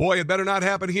Hollywood. Boy, it better not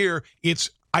happen here.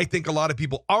 I think a lot of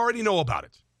people already know about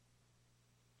it.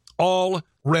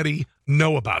 Already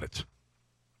know about it.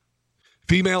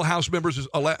 Female House members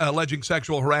alleging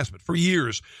sexual harassment. For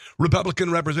years,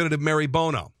 Republican Representative Mary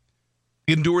Bono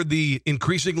endured the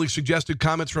increasingly suggested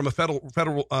comments from a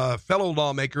fellow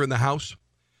lawmaker in the House.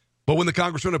 But when the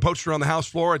congressman approached her on the House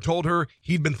floor and told her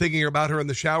he'd been thinking about her in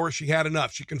the shower, she had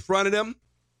enough. She confronted him.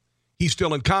 He's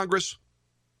still in Congress.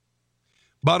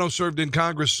 Bono served in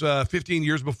Congress 15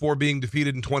 years before being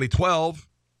defeated in 2012.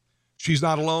 She's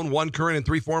not alone. One current and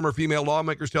 3 former female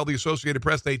lawmakers tell the Associated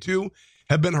Press they, too,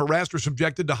 have been harassed or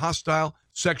subjected to hostile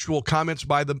sexual comments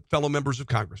by the fellow members of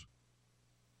Congress.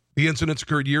 The incidents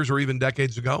occurred years or even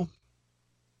decades ago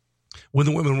when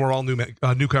the women were all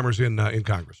newcomers in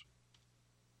Congress.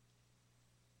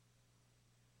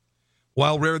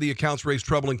 While rare, the accounts raise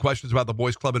troubling questions about the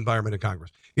boys' club environment in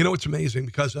Congress. You know, it's amazing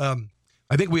because I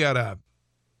think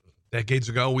decades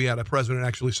ago, we had a president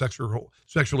actually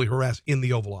sexually harassed in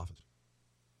the Oval Office.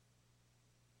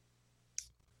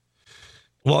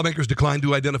 Lawmakers declined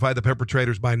to identify the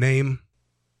perpetrators by name,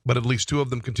 but at least 2 of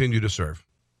them continue to serve.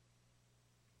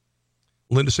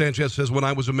 Linda Sanchez says, when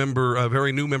I was a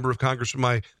very new member of Congress in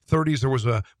my 30s, there was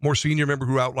a more senior member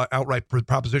who outright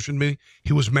propositioned me.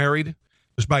 He was married.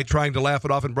 Despite trying to laugh it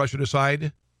off and brush it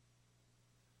aside,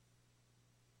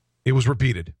 it was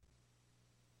repeated.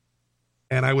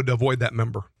 And I would avoid that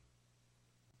member.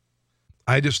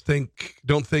 I just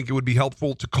don't think it would be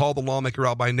helpful to call the lawmaker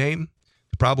out by name.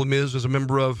 The problem is, as a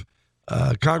member of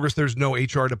Congress, there's no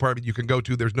HR department you can go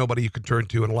to. There's nobody you can turn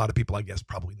to. And a lot of people, I guess,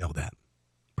 probably know that.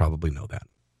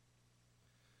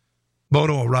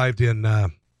 Bono arrived in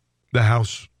the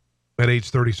House at age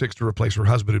 36 to replace her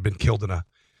husband who had been killed in a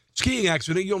skiing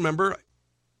accident. You'll remember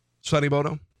Sonny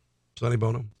Bono.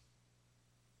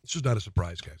 This is not a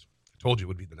surprise, guys. I told you it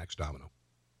would be the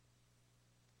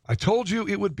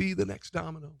next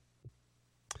domino.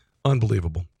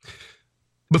 Unbelievable.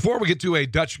 Before we get to a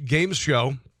Dutch games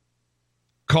show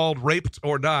called Raped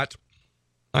or Not,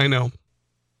 I know,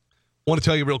 I want to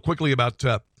tell you real quickly about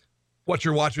what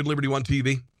you're watching Liberty One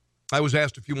TV. I was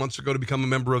asked a few months ago to become a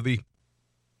member of the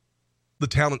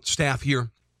talent staff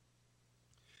here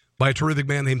by a terrific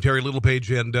man named Terry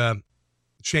Littlepage, and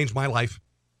changed my life.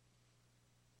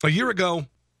 A year ago,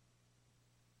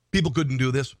 people couldn't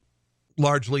do this,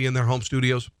 largely in their home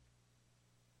studios.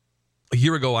 A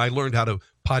year ago, I learned how to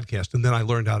podcast, and then I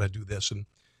learned how to do this. And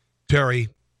Terry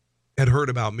had heard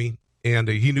about me, and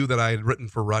he knew that I had written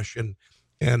for Rush, and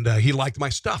he liked my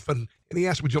stuff. And he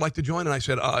asked, would you like to join? And I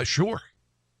said, sure.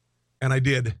 And I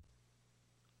did.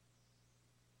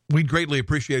 We'd greatly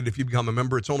appreciate it if you become a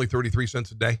member. It's only 33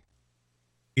 cents a day.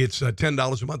 It's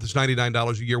 $10 a month. It's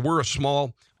 $99 a year. We're a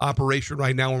small operation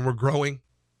right now, and we're growing.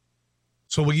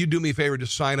 So will you do me a favor?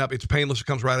 Just sign up. It's painless. It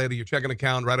comes right out of your checking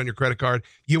account, right on your credit card.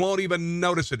 You won't even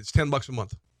notice it. It's $10 a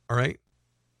month. All right?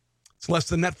 It's less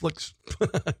than Netflix.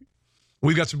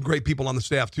 We've got some great people on the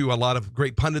staff, too. A lot of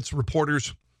great pundits,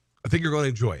 reporters. I think you're going to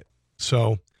enjoy it.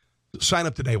 So sign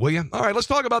up today, will you? All right, let's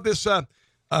talk about this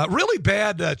Really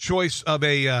bad choice of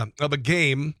a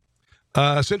game.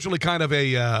 Essentially kind of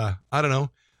a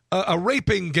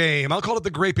raping game. I'll call it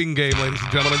the graping game, ladies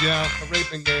and gentlemen. Yeah, a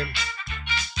raping game.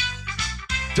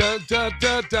 Da, da,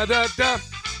 da, da, da, da.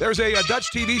 There's a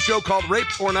Dutch TV show called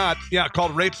Raped or Not. Yeah,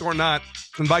 called Raped or Not.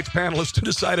 Invites panelists to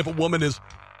decide if a woman is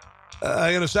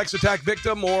in a sex attack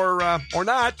victim or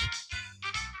not.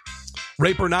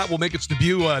 Rape or Not will make its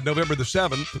debut November the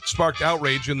 7th. It sparked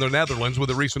outrage in the Netherlands with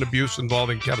a recent abuse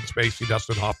involving Kevin Spacey,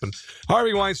 Dustin Hoffman,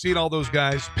 Harvey Weinstein, all those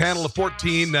guys. Panel of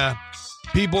 14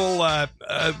 people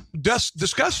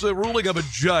discuss the ruling of a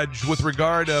judge with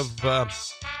regard of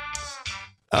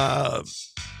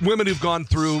women who've gone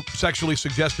through sexually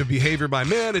suggestive behavior by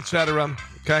men, etc.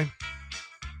 Okay?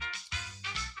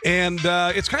 And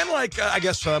it's kind of like, I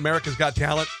guess, America's Got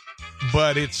Talent,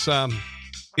 but it's...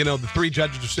 the three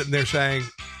judges are sitting there saying,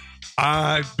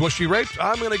 was she raped?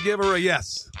 I'm going to give her a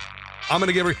yes. I'm going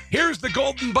to give her, here's the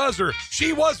golden buzzer.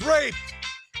 She was raped.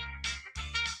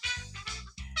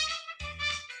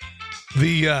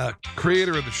 The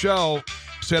creator of the show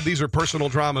said these are personal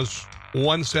dramas.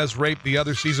 One says rape, the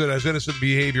other sees it as innocent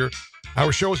behavior.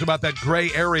 Our show is about that gray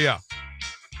area.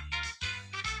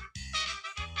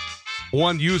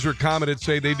 One user commented,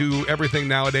 say they do everything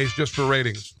nowadays just for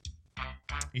ratings.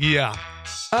 Yeah.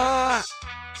 Not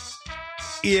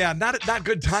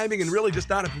good timing and really just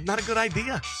not a good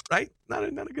idea, right? Not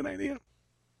a good idea.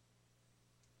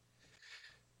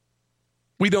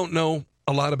 We don't know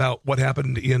a lot about what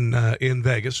happened in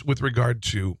Vegas with regard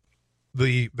to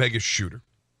the Vegas shooter,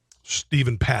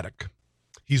 Stephen Paddock.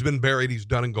 He's been buried. He's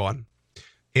done and gone.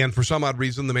 And for some odd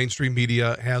reason, the mainstream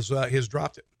media has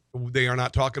dropped it. They are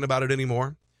not talking about it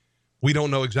anymore. We don't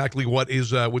know exactly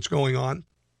what's going on.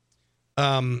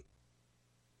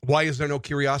 Why is there no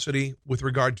curiosity with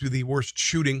regard to the worst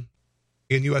shooting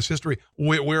in U.S. history?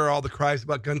 Where are all the cries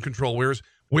about gun control?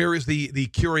 Where is the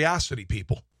curiosity,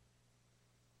 people?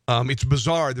 It's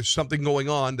bizarre. There's something going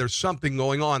on.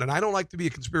 And I don't like to be a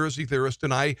conspiracy theorist,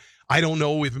 and I don't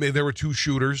know if maybe there were two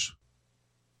shooters.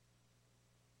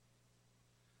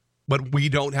 But we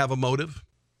don't have a motive.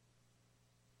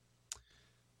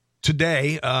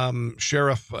 Today,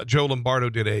 Sheriff Joe Lombardo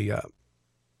did a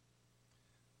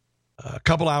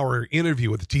couple-hour interview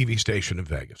with the TV station in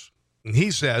Vegas. And he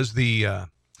says the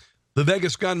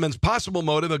Vegas gunman's possible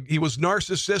motive, he was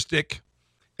narcissistic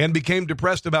and became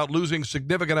depressed about losing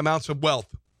significant amounts of wealth.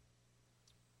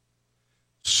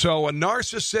 So a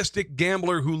narcissistic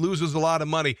gambler who loses a lot of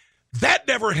money, that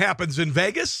never happens in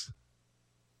Vegas.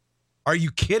 Are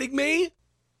you kidding me?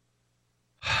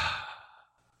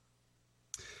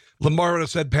 Lombardo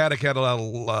said Paddock had a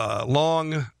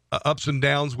long ups and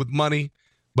downs with money,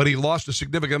 but he lost a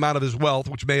significant amount of his wealth,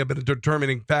 which may have been a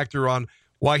determining factor on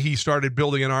why he started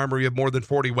building an armory of more than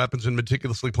 40 weapons and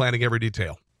meticulously planning every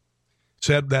detail.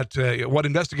 Said that what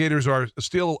investigators are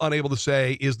still unable to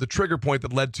say is the trigger point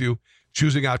that led to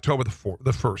choosing October the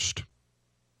 1st.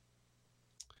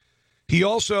 He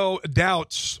also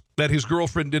doubts that his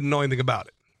girlfriend didn't know anything about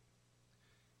it.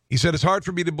 He said, it's hard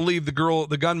for me to believe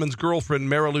the gunman's girlfriend,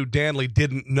 Marilou Danley,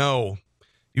 didn't know.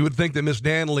 You would think that Miss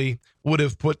Danley would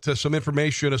have put some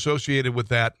information associated with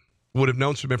that, would have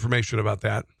known some information about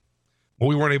that. But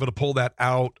we weren't able to pull that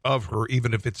out of her,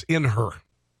 even if it's in her.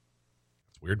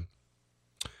 It's weird.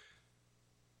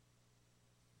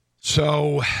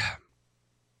 So,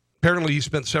 apparently he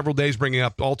spent several days bringing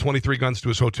up all 23 guns to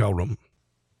his hotel room.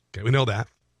 Okay, we know that.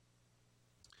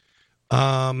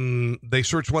 They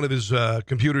searched one of his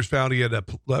computers, found he had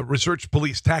researched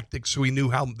police tactics, so he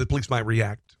knew how the police might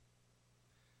react.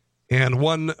 And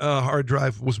one hard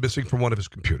drive was missing from one of his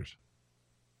computers.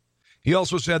 He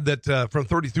also said that from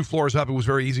 32 floors up, it was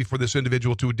very easy for this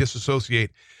individual to disassociate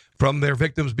from their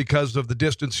victims because of the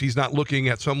distance. He's not looking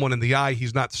at someone in the eye.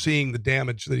 He's not seeing the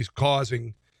damage that he's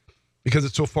causing because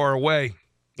it's so far away.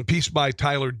 A piece by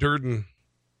Tyler Durden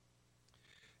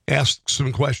asked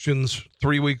some questions.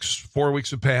 3 weeks, 4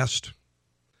 weeks have passed.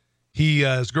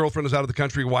 His girlfriend is out of the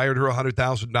country, wired her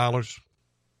 $100,000.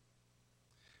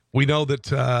 We know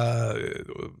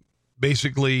that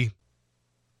basically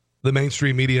the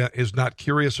mainstream media is not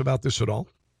curious about this at all.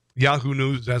 Yahoo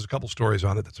News has a couple stories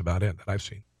on it. That's about it that I've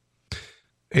seen.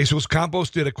 Jesus Campos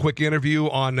did a quick interview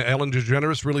on Ellen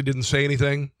DeGeneres, really didn't say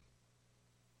anything,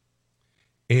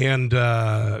 and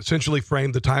essentially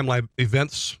framed the timeline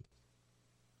events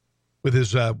with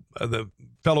his the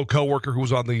fellow coworker who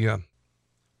was on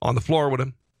the floor with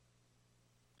him.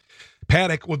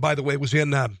 Paddock, by the way, was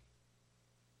in an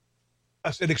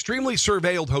extremely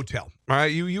surveilled hotel. All right,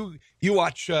 you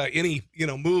watch any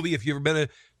movie, if you've ever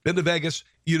been to Vegas,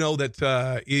 you know that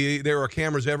there are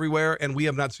cameras everywhere, and we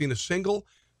have not seen a single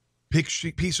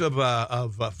piece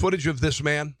of footage of this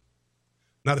man.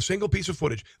 Not a single piece of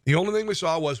footage. The only thing we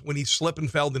saw was when he slipped and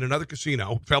fell in another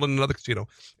casino,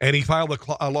 and he filed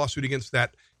a lawsuit against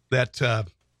that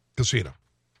casino,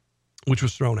 which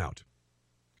was thrown out.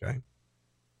 Okay.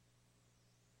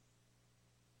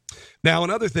 Now,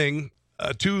 another thing,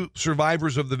 two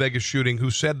survivors of the Vegas shooting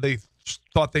who said they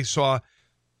thought they saw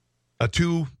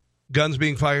two guns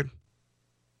being fired.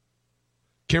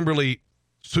 Kimberly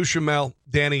Sushimel,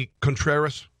 Danny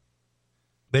Contreras.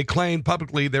 They claimed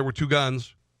publicly there were two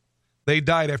guns. They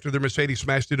died after their Mercedes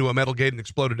smashed into a metal gate and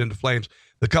exploded into flames.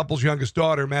 The couple's youngest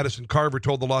daughter, Madison Carver,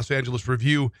 told the Los Angeles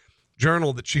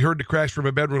Review-Journal that she heard the crash from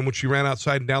her bedroom when she ran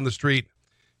outside and down the street.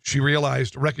 She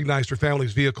recognized her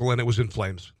family's vehicle, and it was in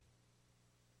flames.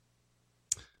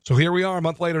 So here we are a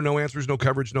month later, no answers, no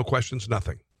coverage, no questions,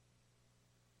 nothing.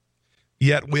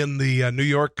 Yet when the New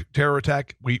York terror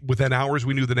attack, within hours,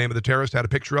 we knew the name of the terrorist, had a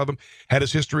picture of him, had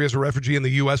his history as a refugee in the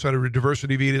U.S. under a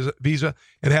diversity visa,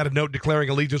 and had a note declaring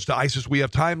allegiance to ISIS. We have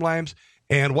timelines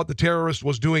and what the terrorist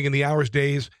was doing in the hours,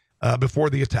 days before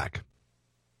the attack.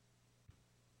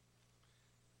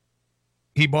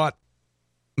 He bought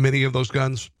many of those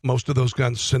guns, most of those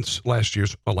guns, since last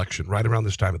year's election, right around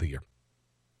this time of the year.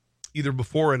 Either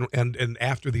before and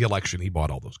after the election, he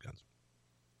bought all those guns.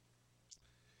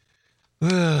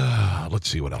 Let's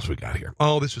see what else we got here.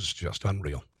 Oh, this is just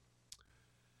unreal.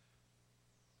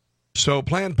 So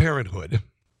Planned Parenthood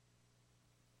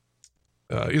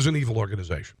is an evil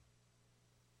organization.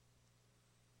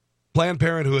 Planned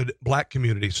Parenthood black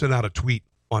community sent out a tweet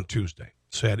on Tuesday.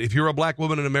 Said, if you're a black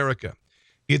woman in America,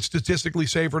 it's statistically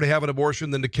safer to have an abortion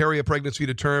than to carry a pregnancy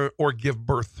to term or give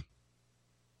birth.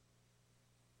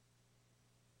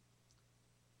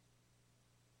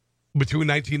 Between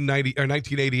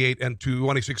 1988 and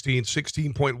 2016,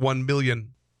 16.1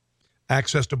 million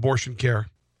accessed abortion care.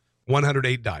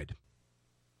 108 died.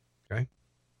 Okay.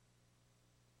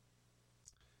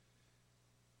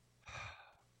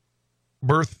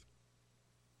 Birth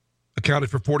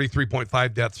accounted for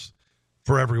 43.5 deaths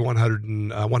for every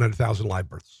 100,000 live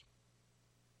births.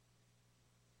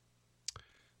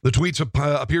 The tweets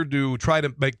appeared to try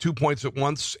to make 2 points at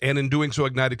once, and in doing so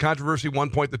ignited controversy.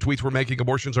 1 point, the tweets were making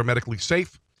abortions are medically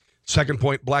safe. Second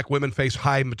point, black women face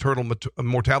high maternal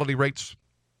mortality rates.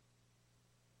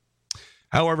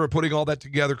 However, putting all that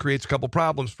together creates a couple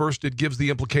problems. First, it gives the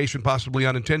implication, possibly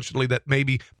unintentionally, that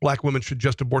maybe black women should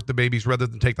just abort the babies rather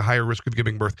than take the higher risk of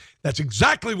giving birth. That's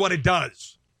exactly what it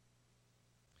does.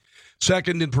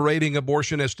 Second, in parading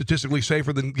abortion as statistically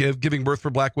safer than giving birth for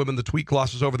black women, the tweet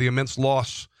glosses over the immense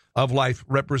loss of life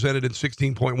represented in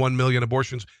 16.1 million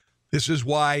abortions. This is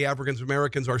why African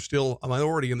Americans are still a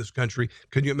minority in this country.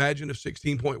 Can you imagine if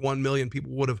 16.1 million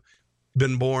people would have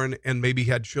been born and maybe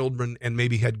had children and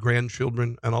maybe had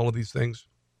grandchildren and all of these things?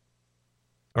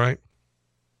 All right?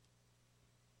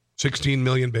 16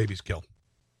 million babies killed.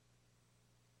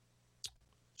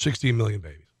 16 million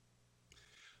babies.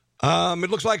 It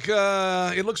looks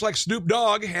like Snoop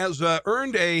Dogg has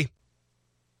earned a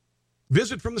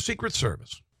visit from the Secret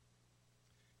Service.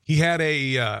 He had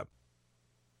a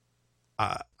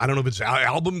I don't know if it's an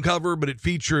album cover, but it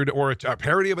featured, or it's a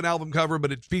parody of an album cover,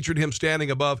 but it featured him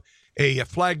standing above a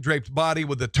flag draped body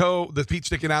with the feet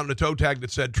sticking out and a toe tag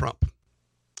that said Trump.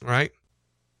 All right.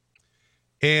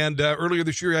 And earlier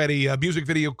this year, I had a music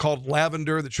video called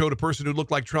Lavender that showed a person who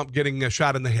looked like Trump getting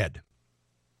shot in the head.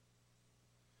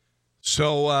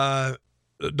 So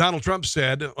Donald Trump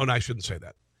said, oh, no, I shouldn't say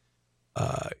that.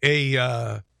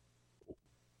 A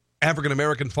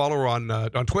African-American follower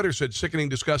on Twitter said, sickening,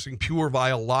 disgusting, pure,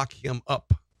 vile, lock him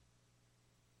up.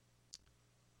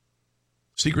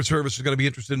 Secret Service is going to be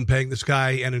interested in paying this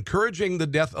guy and encouraging the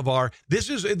death of our,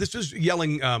 this is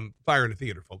yelling fire in a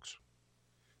theater, folks.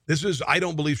 This is, I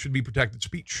don't believe, should be protected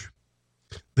speech.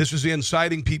 This is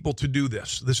inciting people to do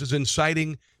this. This is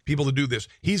inciting people to do this.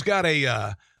 He's got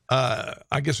a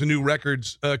new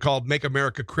records called Make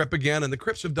America Crip Again, and the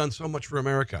Crips have done so much for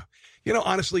America. You know,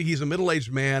 honestly, he's a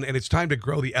middle-aged man, and it's time to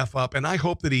grow the F up, and I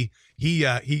hope that he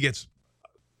gets,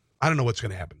 I don't know what's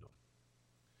going to happen to him.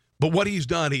 But what he's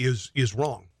done is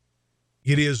wrong.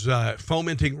 It is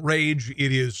fomenting rage.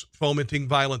 It is fomenting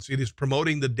violence. It is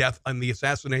promoting the death and the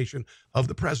assassination of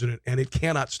the president, and it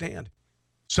cannot stand.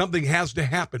 Something has to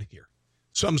happen here.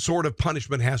 Some sort of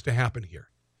punishment has to happen here.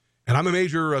 And I'm a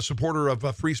major supporter of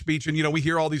free speech. And, you know, we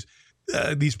hear all these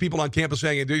people on campus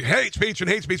saying hate speech and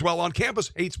hate speech. Well, on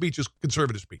campus, hate speech is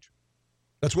conservative speech.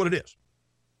 That's what it is.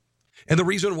 And the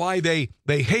reason why they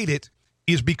hate it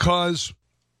is because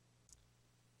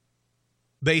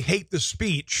they hate the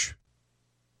speech.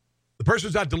 The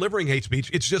person's not delivering hate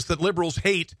speech. It's just that liberals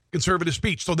hate conservative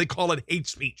speech, so they call it hate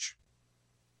speech.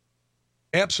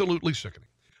 Absolutely sickening.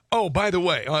 Oh, by the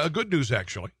way, good news,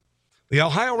 actually. The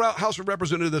Ohio House of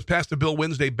Representatives passed a bill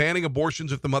Wednesday banning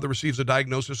abortions if the mother receives a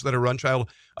diagnosis that her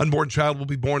unborn child will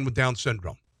be born with Down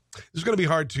syndrome. This is going to be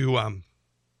hard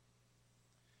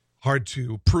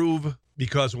to prove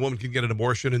because a woman can get an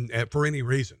abortion for any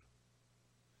reason.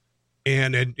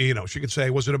 And you know, she could say,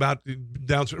 was it about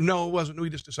Down syndrome? No, it wasn't. We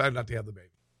just decided not to have the baby.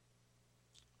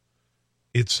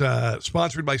 It's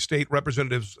sponsored by State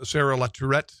Representatives Sarah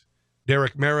LaTourette,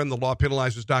 Derek Marin. The law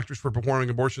penalizes doctors for performing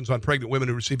abortions on pregnant women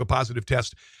who receive a positive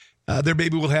test. Their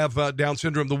baby will have Down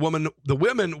syndrome. The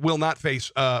women will not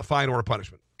face a fine or a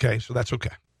punishment. Okay, so that's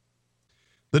okay.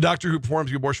 The doctor who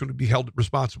performs the abortion would be held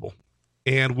responsible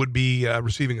and would be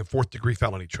receiving a 4th-degree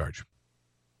felony charge.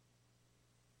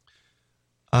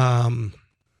 The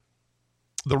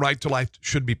right to life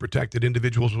should be protected.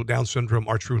 Individuals with Down syndrome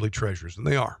are truly treasures, and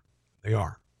they are. They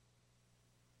are.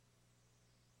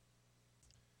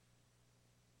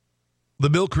 The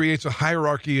bill creates a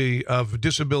hierarchy of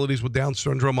disabilities with Down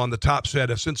syndrome. On the top said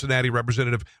a Cincinnati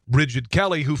Representative Bridget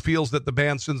Kelly, who feels that the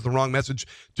ban sends the wrong message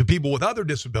to people with other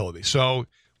disabilities. So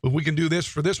if we can do this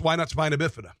for this, why not spina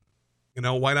bifida? You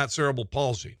know, why not cerebral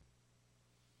palsy?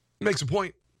 Makes a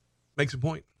point. Makes a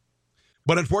point.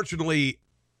 But unfortunately,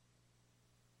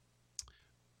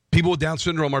 people with Down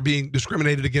syndrome are being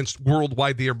discriminated against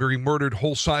worldwide. They are being murdered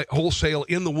wholesale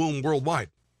in the womb worldwide.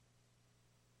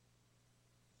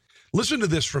 Listen to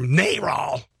this from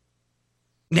NARAL.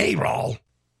 NARAL.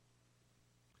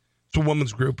 It's a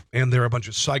women's group, and they're a bunch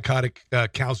of psychotic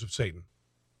cows of Satan.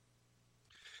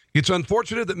 It's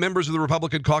unfortunate that members of the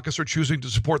Republican caucus are choosing to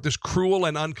support this cruel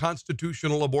and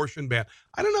unconstitutional abortion ban.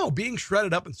 I don't know, being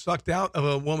shredded up and sucked out of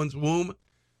a woman's womb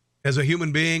as a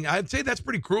human being, I'd say that's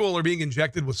pretty cruel, or being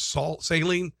injected with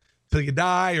saline till you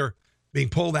die, or being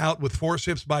pulled out with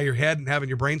forceps by your head and having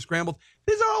your brain scrambled.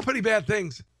 These are all pretty bad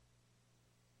things.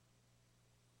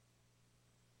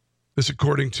 This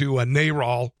according to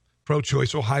NARAL,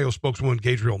 pro-choice Ohio spokeswoman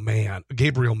Gabriel Mann.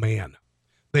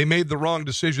 They made the wrong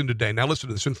decision today. Now listen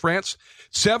to this. In France,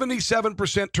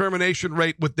 77% termination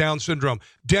rate with Down syndrome.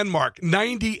 Denmark,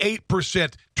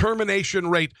 98% termination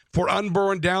rate for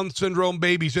unborn Down syndrome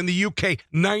babies. In the UK,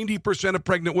 90% of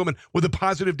pregnant women with a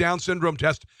positive Down syndrome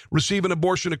test receive an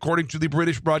abortion, according to the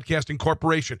British Broadcasting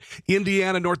Corporation.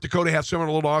 Indiana and North Dakota have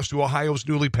similar laws to Ohio's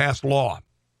newly passed law.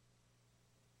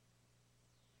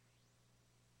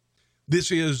 This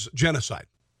is genocide.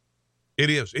 It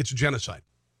is. It's genocide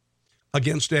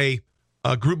against a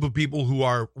group of people who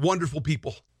are wonderful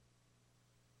people.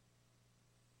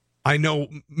 I know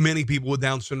many people with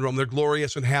Down syndrome. They're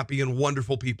glorious and happy and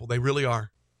wonderful people. They really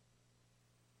are.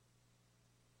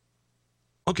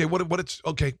 Okay,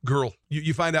 okay, girl.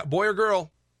 You find out, boy or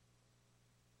girl.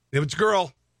 If it's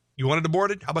girl, you want it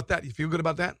aborted? How about that? You feel good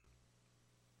about that?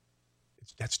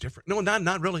 That's different. No,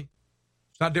 not really.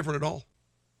 It's not different at all.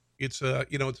 It's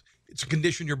it's a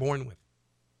condition you're born with.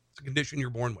 It's a condition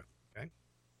you're born with. Okay.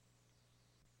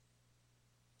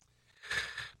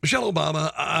 Michelle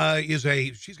Obama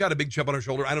she's got a big chip on her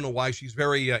shoulder. I don't know why. She's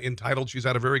very entitled. She's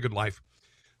had a very good life.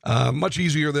 Much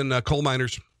easier than coal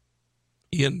miners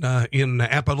in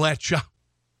Appalachia,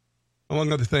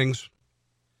 among other things.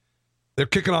 They're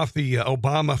kicking off the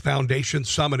Obama Foundation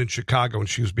Summit in Chicago, and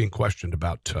she was being questioned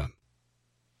about,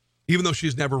 even though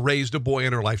she's never raised a boy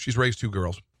in her life, she's raised 2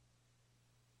 girls.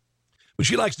 But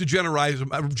she likes to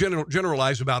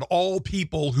generalize about all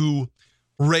people who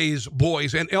raise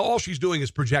boys, and all she's doing is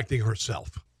projecting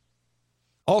herself.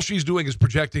 All she's doing is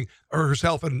projecting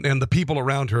herself and the people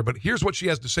around her. But here's what she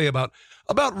has to say about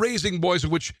raising boys,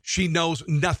 of which she knows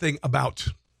nothing about.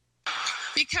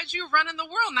 Because you're running the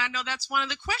world, and I know that's one of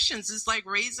the questions. It's like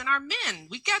raising our men.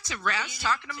 We got to rest. I was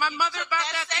talking to my mother about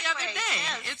that the other day.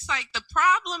 Yes. It's like the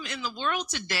problem in the world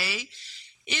today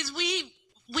is we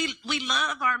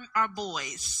love our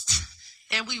boys,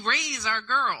 and we raise our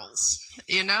girls.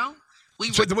 You know,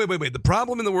 wait. The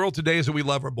problem in the world today is that we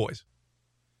love our boys,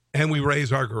 and we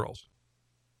raise our girls.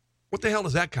 What the hell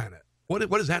is that kind of?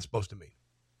 What is that supposed to mean?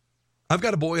 I've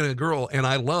got a boy and a girl, and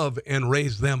I love and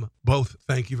raise them both.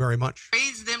 Thank you very much.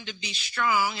 Raise them to be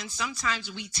strong, and sometimes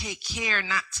we take care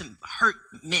not to hurt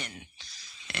men.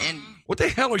 And what the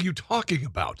hell are you talking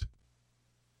about?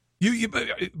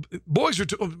 Boys are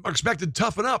expected to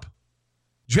toughen up.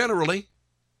 Generally,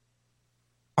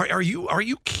 are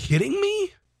you kidding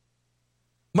me?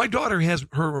 My daughter has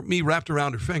me wrapped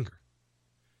around her finger,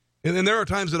 and then there are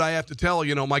times that I have to tell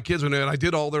my kids, and I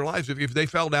did all their lives. If they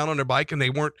fell down on their bike and they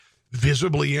weren't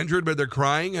visibly injured, but they're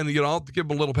crying, and I'll give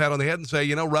them a little pat on the head and say,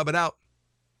 rub it out.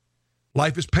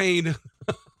 Life is pain.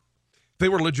 They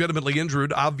were legitimately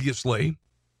injured, obviously.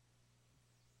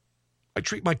 I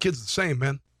treat my kids the same,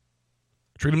 man.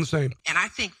 I treat them the same. And I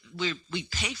think we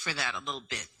pay for that a little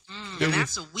bit. And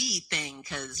that's a we thing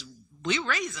because we're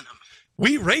raising them.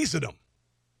 We raising them.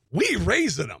 We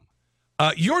raising them.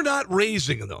 You're not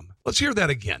raising them. Let's hear that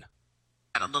again.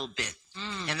 A little bit.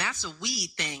 And that's a we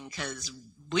thing because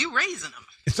we're raising them.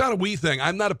 It's not a we thing.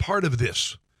 I'm not a part of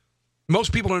this.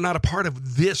 Most people are not a part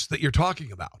of this that you're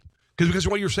talking about. Because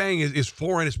what you're saying is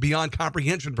foreign. It's beyond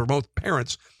comprehension for most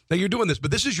parents that you're doing this.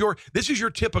 But this is your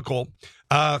typical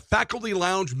faculty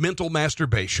lounge mental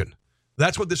masturbation.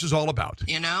 That's what this is all about.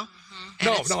 You know? And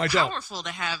I don't. It's powerful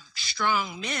to have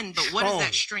strong men, but what does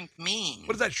that strength mean?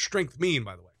 What does that strength mean,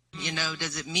 by the way? You know,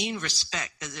 does it mean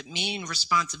respect? Does it mean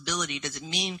responsibility? Does it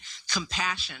mean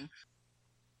compassion?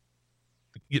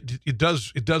 It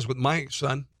does with my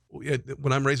son.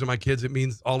 When I'm raising my kids, it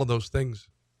means all of those things.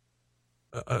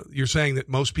 You're saying that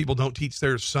most people don't teach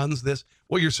their sons this?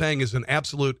 What you're saying is an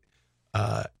absolute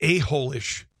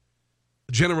a-hole-ish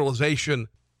generalization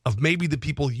of maybe the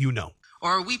people you know.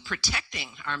 Or are we protecting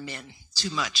our men too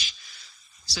much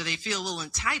so they feel a little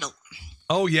entitled?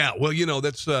 Oh, yeah. Well,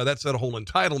 that's that whole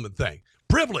entitlement thing.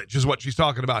 Privilege is what she's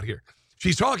talking about here.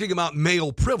 She's talking about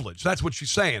male privilege. That's what she's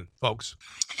saying, folks.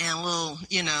 And a little,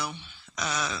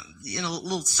 a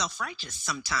little self-righteous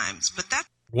sometimes. But that.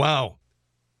 Wow.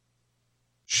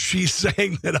 She's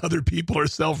saying that other people are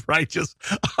self-righteous.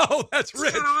 Oh, that's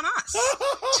rich. It's not on us,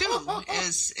 too,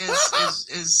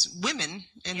 as women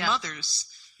and mothers.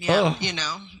 Yeah,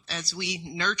 as we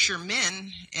nurture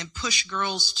men and push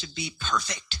girls to be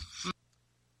perfect.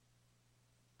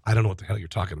 I don't know what the hell you're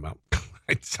talking about.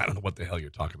 I don't know what the hell you're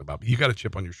talking about. But you got a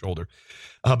chip on your shoulder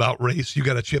about race. You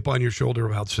got a chip on your shoulder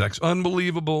about sex.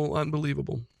 Unbelievable.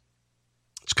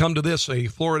 It's come to this, a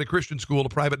Florida Christian school, a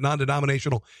private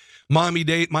non-denominational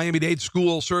Miami-Dade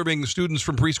school serving students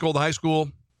from preschool to high school.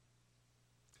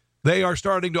 They are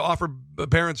starting to offer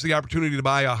parents the opportunity to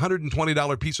buy a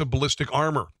 $120 piece of ballistic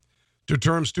armor to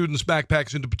turn students'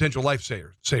 backpacks into potential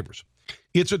lifesavers.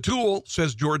 It's a tool,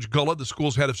 says George Gulla, the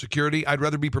school's head of security. I'd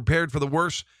rather be prepared for the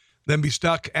worst than be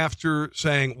stuck after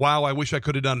saying, wow, I wish I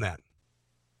could have done that.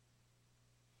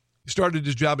 He started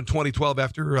his job in 2012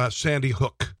 after Sandy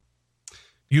Hook.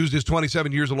 Used his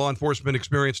 27 years of law enforcement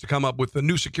experience to come up with the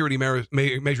new security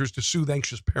measures to soothe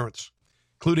anxious parents,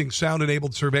 including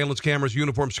sound-enabled surveillance cameras,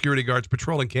 uniformed security guards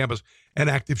patrolling campus, and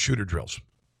active shooter drills.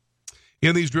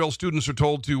 In these drills, students are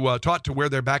taught to wear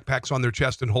their backpacks on their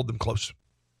chest and hold them close.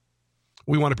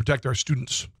 We want to protect our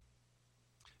students.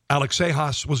 Alex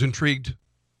Sejas was intrigued.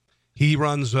 He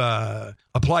runs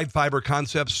Applied Fiber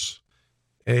Concepts,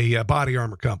 a body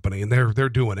armor company, and they're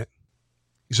doing it.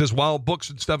 He says, while books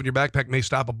and stuff in your backpack may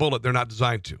stop a bullet, they're not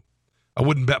designed to. I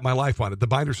wouldn't bet my life on it. The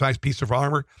binder-sized piece of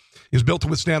armor is built to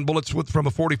withstand bullets from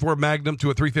a .44 Magnum to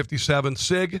a .357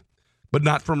 SIG, but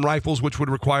not from rifles, which would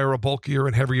require a bulkier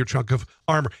and heavier chunk of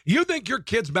armor. You think your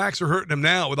kids' backs are hurting them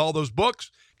now with all those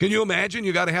books? Can you imagine?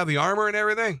 You got to have the armor and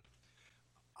everything.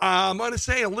 I'm going to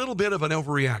say a little bit of an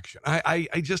overreaction. I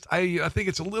think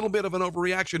it's a little bit of an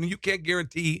overreaction, and you can't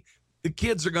guarantee the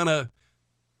kids are going to,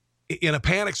 in a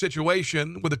panic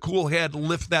situation with a cool head,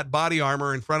 lift that body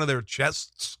armor in front of their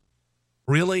chests.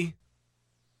 Really?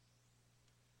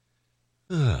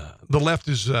 The left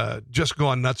is just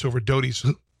gone nuts over Doty's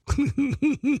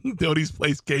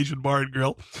Place Cajun Bar and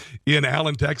Grill in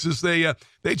Allen, Texas. They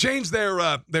changed their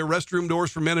restroom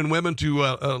doors for men and women to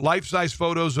life-size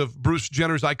photos of Bruce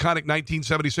Jenner's iconic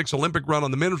 1976 Olympic run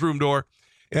on the men's room door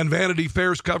and Vanity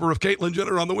Fair's cover of Caitlyn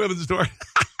Jenner on the women's door.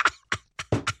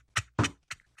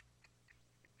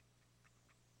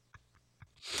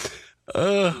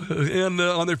 And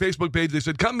on their Facebook page, they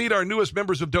said, come meet our newest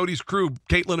members of Doty's crew,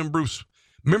 Caitlyn and Bruce.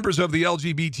 Members of the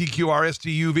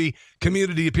LGBTQRSTUV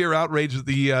community appear outraged that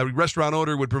the restaurant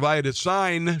owner would provide a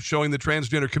sign showing the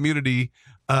transgender community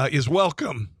is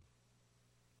welcome.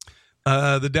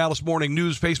 The Dallas Morning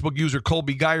News Facebook user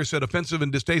Colby Geyer said offensive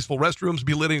and distasteful restrooms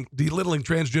belittling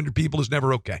transgender people is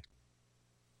never okay.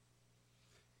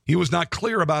 He was not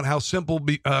clear about how simple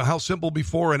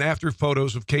before and after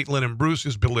photos of Caitlyn and Bruce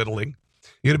is belittling.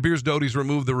 It appears Doty's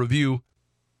removed the review.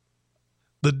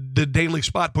 The Daily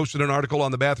Spot posted an article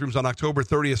on the bathrooms on October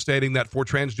 30th stating that for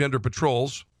transgender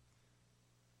patrols,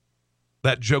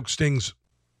 that joke stings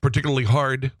particularly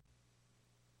hard.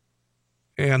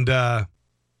 And other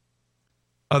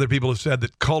people have said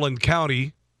that Cullen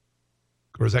County,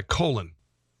 or is that Colon?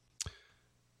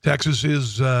 Texas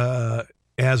is,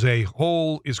 as a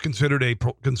whole, is considered a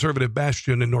conservative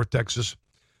bastion in North Texas.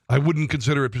 I wouldn't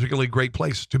consider it a particularly great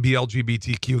place to be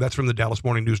LGBTQ. That's from the Dallas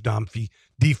Morning News, Dom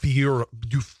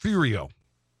DeFurio.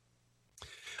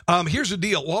 Here's the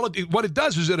deal. What it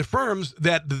does is it affirms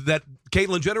that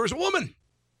Caitlyn Jenner is a woman.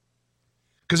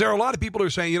 Because there are a lot of people who are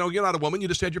saying, you're not a woman, you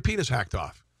just had your penis hacked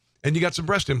off. And you got some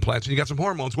breast implants and you got some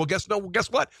hormones. Well, guess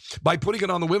what? By putting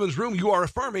it on the women's room, you are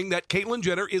affirming that Caitlyn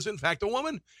Jenner is in fact a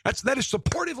woman. That is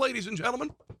supportive, ladies and gentlemen.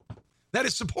 That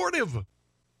is supportive.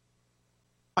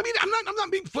 I mean, I'm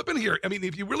not being flippant here. I mean,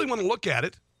 if you really want to look at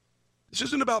it, this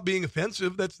isn't about being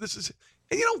offensive.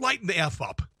 And lighten the F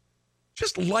up.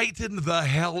 Just lighten the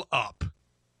hell up.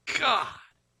 God.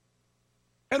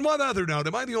 And one other note,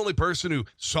 am I the only person who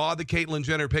saw the Caitlyn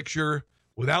Jenner picture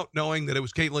without knowing that it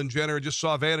was Caitlyn Jenner, just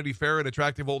saw Vanity Fair, an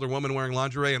attractive older woman wearing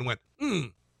lingerie, and went,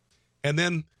 and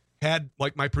then had,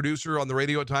 like my producer on the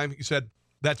radio at the time, he said,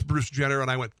 that's Bruce Jenner,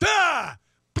 and I went, bah!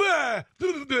 Bah!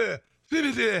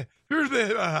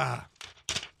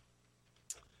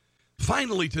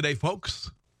 Finally today,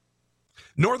 folks,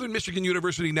 Northern Michigan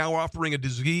University now offering a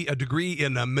degree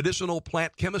in medicinal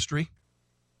plant chemistry.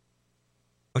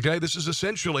 Okay, this is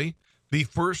essentially the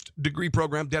first degree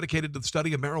program dedicated to the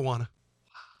study of marijuana.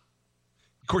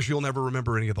 Of course, you'll never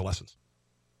remember any of the lessons.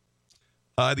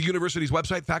 The university's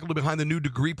website, faculty behind the new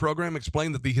degree program,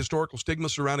 explained that the historical stigma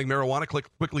surrounding marijuana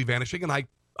quickly vanishing, and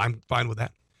I'm fine with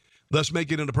that. Thus,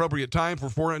 make it an appropriate time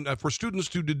for students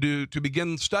to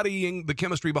begin studying the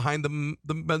chemistry behind the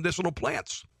medicinal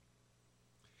plants.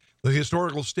 The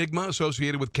historical stigma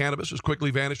associated with cannabis is quickly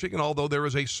vanishing, and although there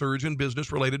is a surge in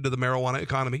business related to the marijuana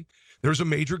economy, there is a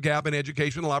major gap in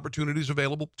educational opportunities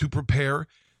available to prepare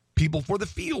people for the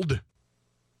field.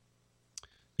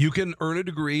 You can earn a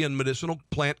degree in medicinal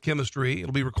plant chemistry.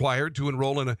 You'll be required to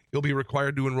enroll in a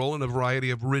variety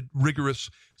of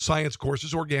rigorous science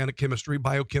courses: organic chemistry,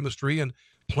 biochemistry, and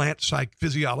plant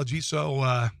physiology.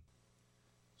 So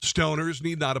stoners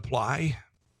need not apply.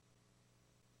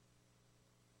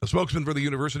 A spokesman for the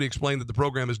university explained that the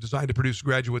program is designed to produce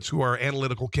graduates who are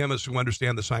analytical chemists who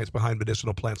understand the science behind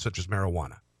medicinal plants such as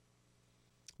marijuana.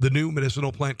 The new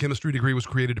medicinal plant chemistry degree was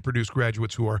created to produce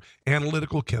graduates who are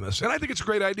analytical chemists. And I think it's a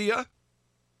great idea.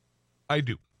 I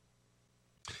do.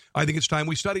 I think it's time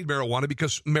we studied marijuana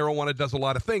because marijuana does a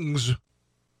lot of things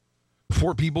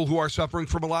for people who are suffering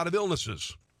from a lot of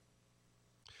illnesses.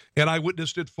 And I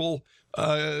witnessed it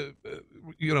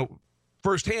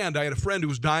firsthand. I had a friend who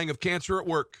was dying of cancer at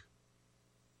work.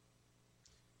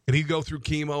 And he'd go through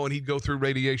chemo and he'd go through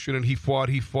radiation, and he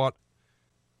fought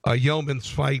a yeoman's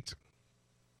fight.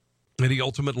 And he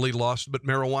ultimately lost, but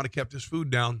marijuana kept his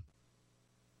food down.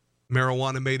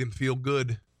 Marijuana made him feel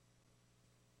good.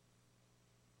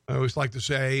 I always like to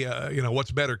say,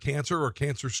 what's better, cancer or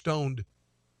cancer stoned?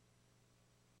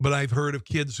 But I've heard of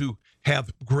kids who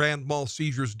have grand mal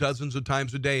seizures dozens of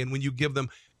times a day, and when you give them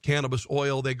cannabis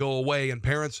oil, they go away. And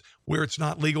parents, where it's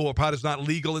not legal or pot is not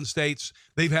legal in states,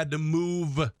 they've had to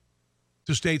move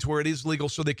to states where it is legal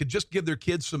so they could just give their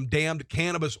kids some damned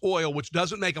cannabis oil, which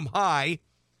doesn't make them high,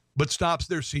 but stops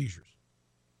their seizures.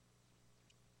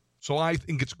 So I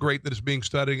think it's great that it's being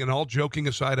studied. And all joking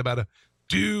aside about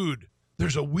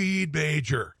there's a weed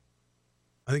major.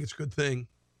 I think it's a good thing.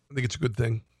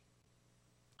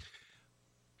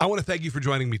 I want to thank you for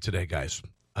joining me today, guys.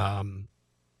 I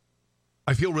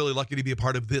feel really lucky to be a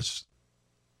part of this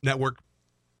network,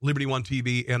 Liberty One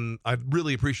TV, and I'd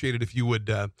really appreciate it if you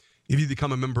would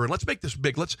become a member. And let's make this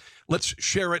big. Let's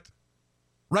share it.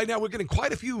 Right now, we're getting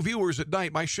quite a few viewers at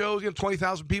night. My show's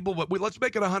 20,000 people, but let's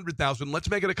make it 100,000. Let's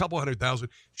make it a couple 100,000.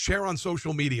 Share on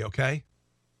social media, okay?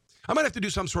 I might have to do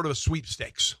some sort of a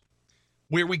sweepstakes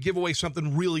where we give away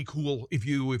something really cool if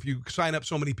you sign up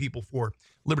so many people for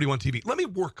Liberty One TV. Let me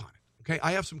work on it, okay?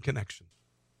 I have some connections.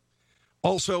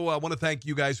 Also, I want to thank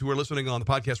you guys who are listening on the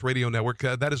Podcast Radio Network.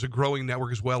 That is a growing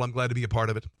network as well. I'm glad to be a part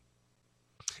of it.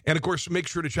 And, of course, make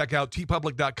sure to check out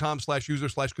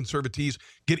tpublic.com/user/conservatees.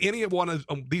 Get any of one of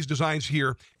these designs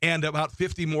here and about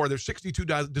 50 more. There's 62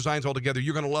 designs altogether.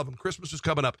 You're going to love them. Christmas is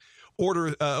coming up.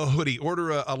 Order a hoodie.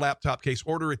 Order a laptop case.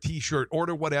 Order a T-shirt.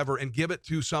 Order whatever and give it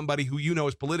to somebody who you know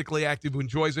is politically active, who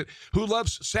enjoys it, who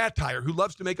loves satire, who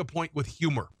loves to make a point with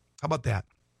humor. How about that?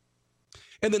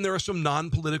 And then there are some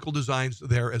non-political designs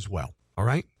there as well. All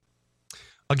right?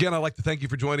 Again, I'd like to thank you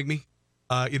for joining me.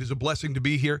 It is a blessing to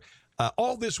be here.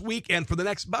 All this week and for the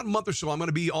next about a month or so, I'm going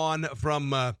to be on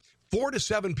from 4 to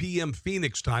 7 p.m.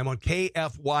 Phoenix time on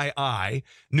KFYI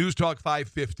News Talk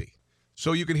 550.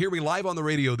 So you can hear me live on the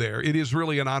radio there. It is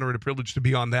really an honor and a privilege to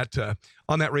be on that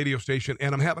radio station,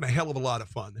 and I'm having a hell of a lot of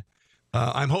fun.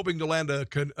 I'm hoping to land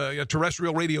a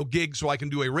terrestrial radio gig so I can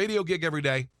do a radio gig every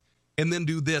day and then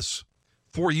do this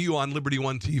for you on Liberty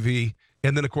One TV.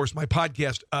 And then, of course, my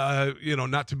podcast,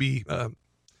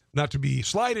 not to be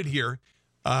slighted here.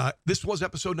 This was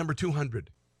episode number 200.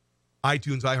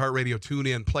 iTunes, iHeartRadio,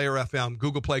 TuneIn, Player FM,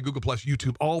 Google Play, Google Plus,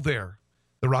 YouTube, all there.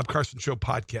 The Rob Carson Show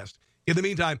podcast. In the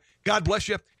meantime, God bless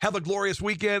you. Have a glorious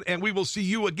weekend, and we will see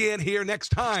you again here next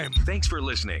time. Thanks for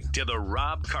listening to The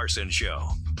Rob Carson Show.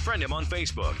 Friend him on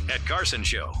Facebook at Carson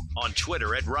Show, on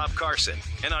Twitter at Rob Carson,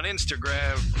 and on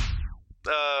Instagram,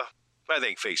 I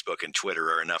think Facebook and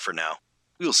Twitter are enough for now.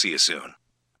 We'll see you soon.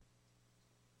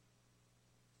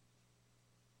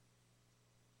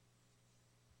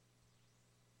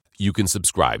 You can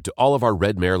subscribe to all of our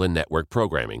Red Maryland Network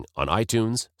programming on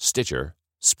iTunes, Stitcher,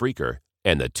 Spreaker,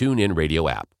 and the TuneIn Radio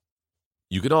app.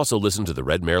 You can also listen to the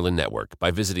Red Maryland Network by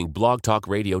visiting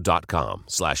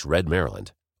blogtalkradio.com/Red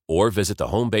Maryland or visit the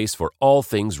home base for all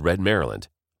things Red Maryland,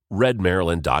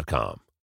 redmaryland.com.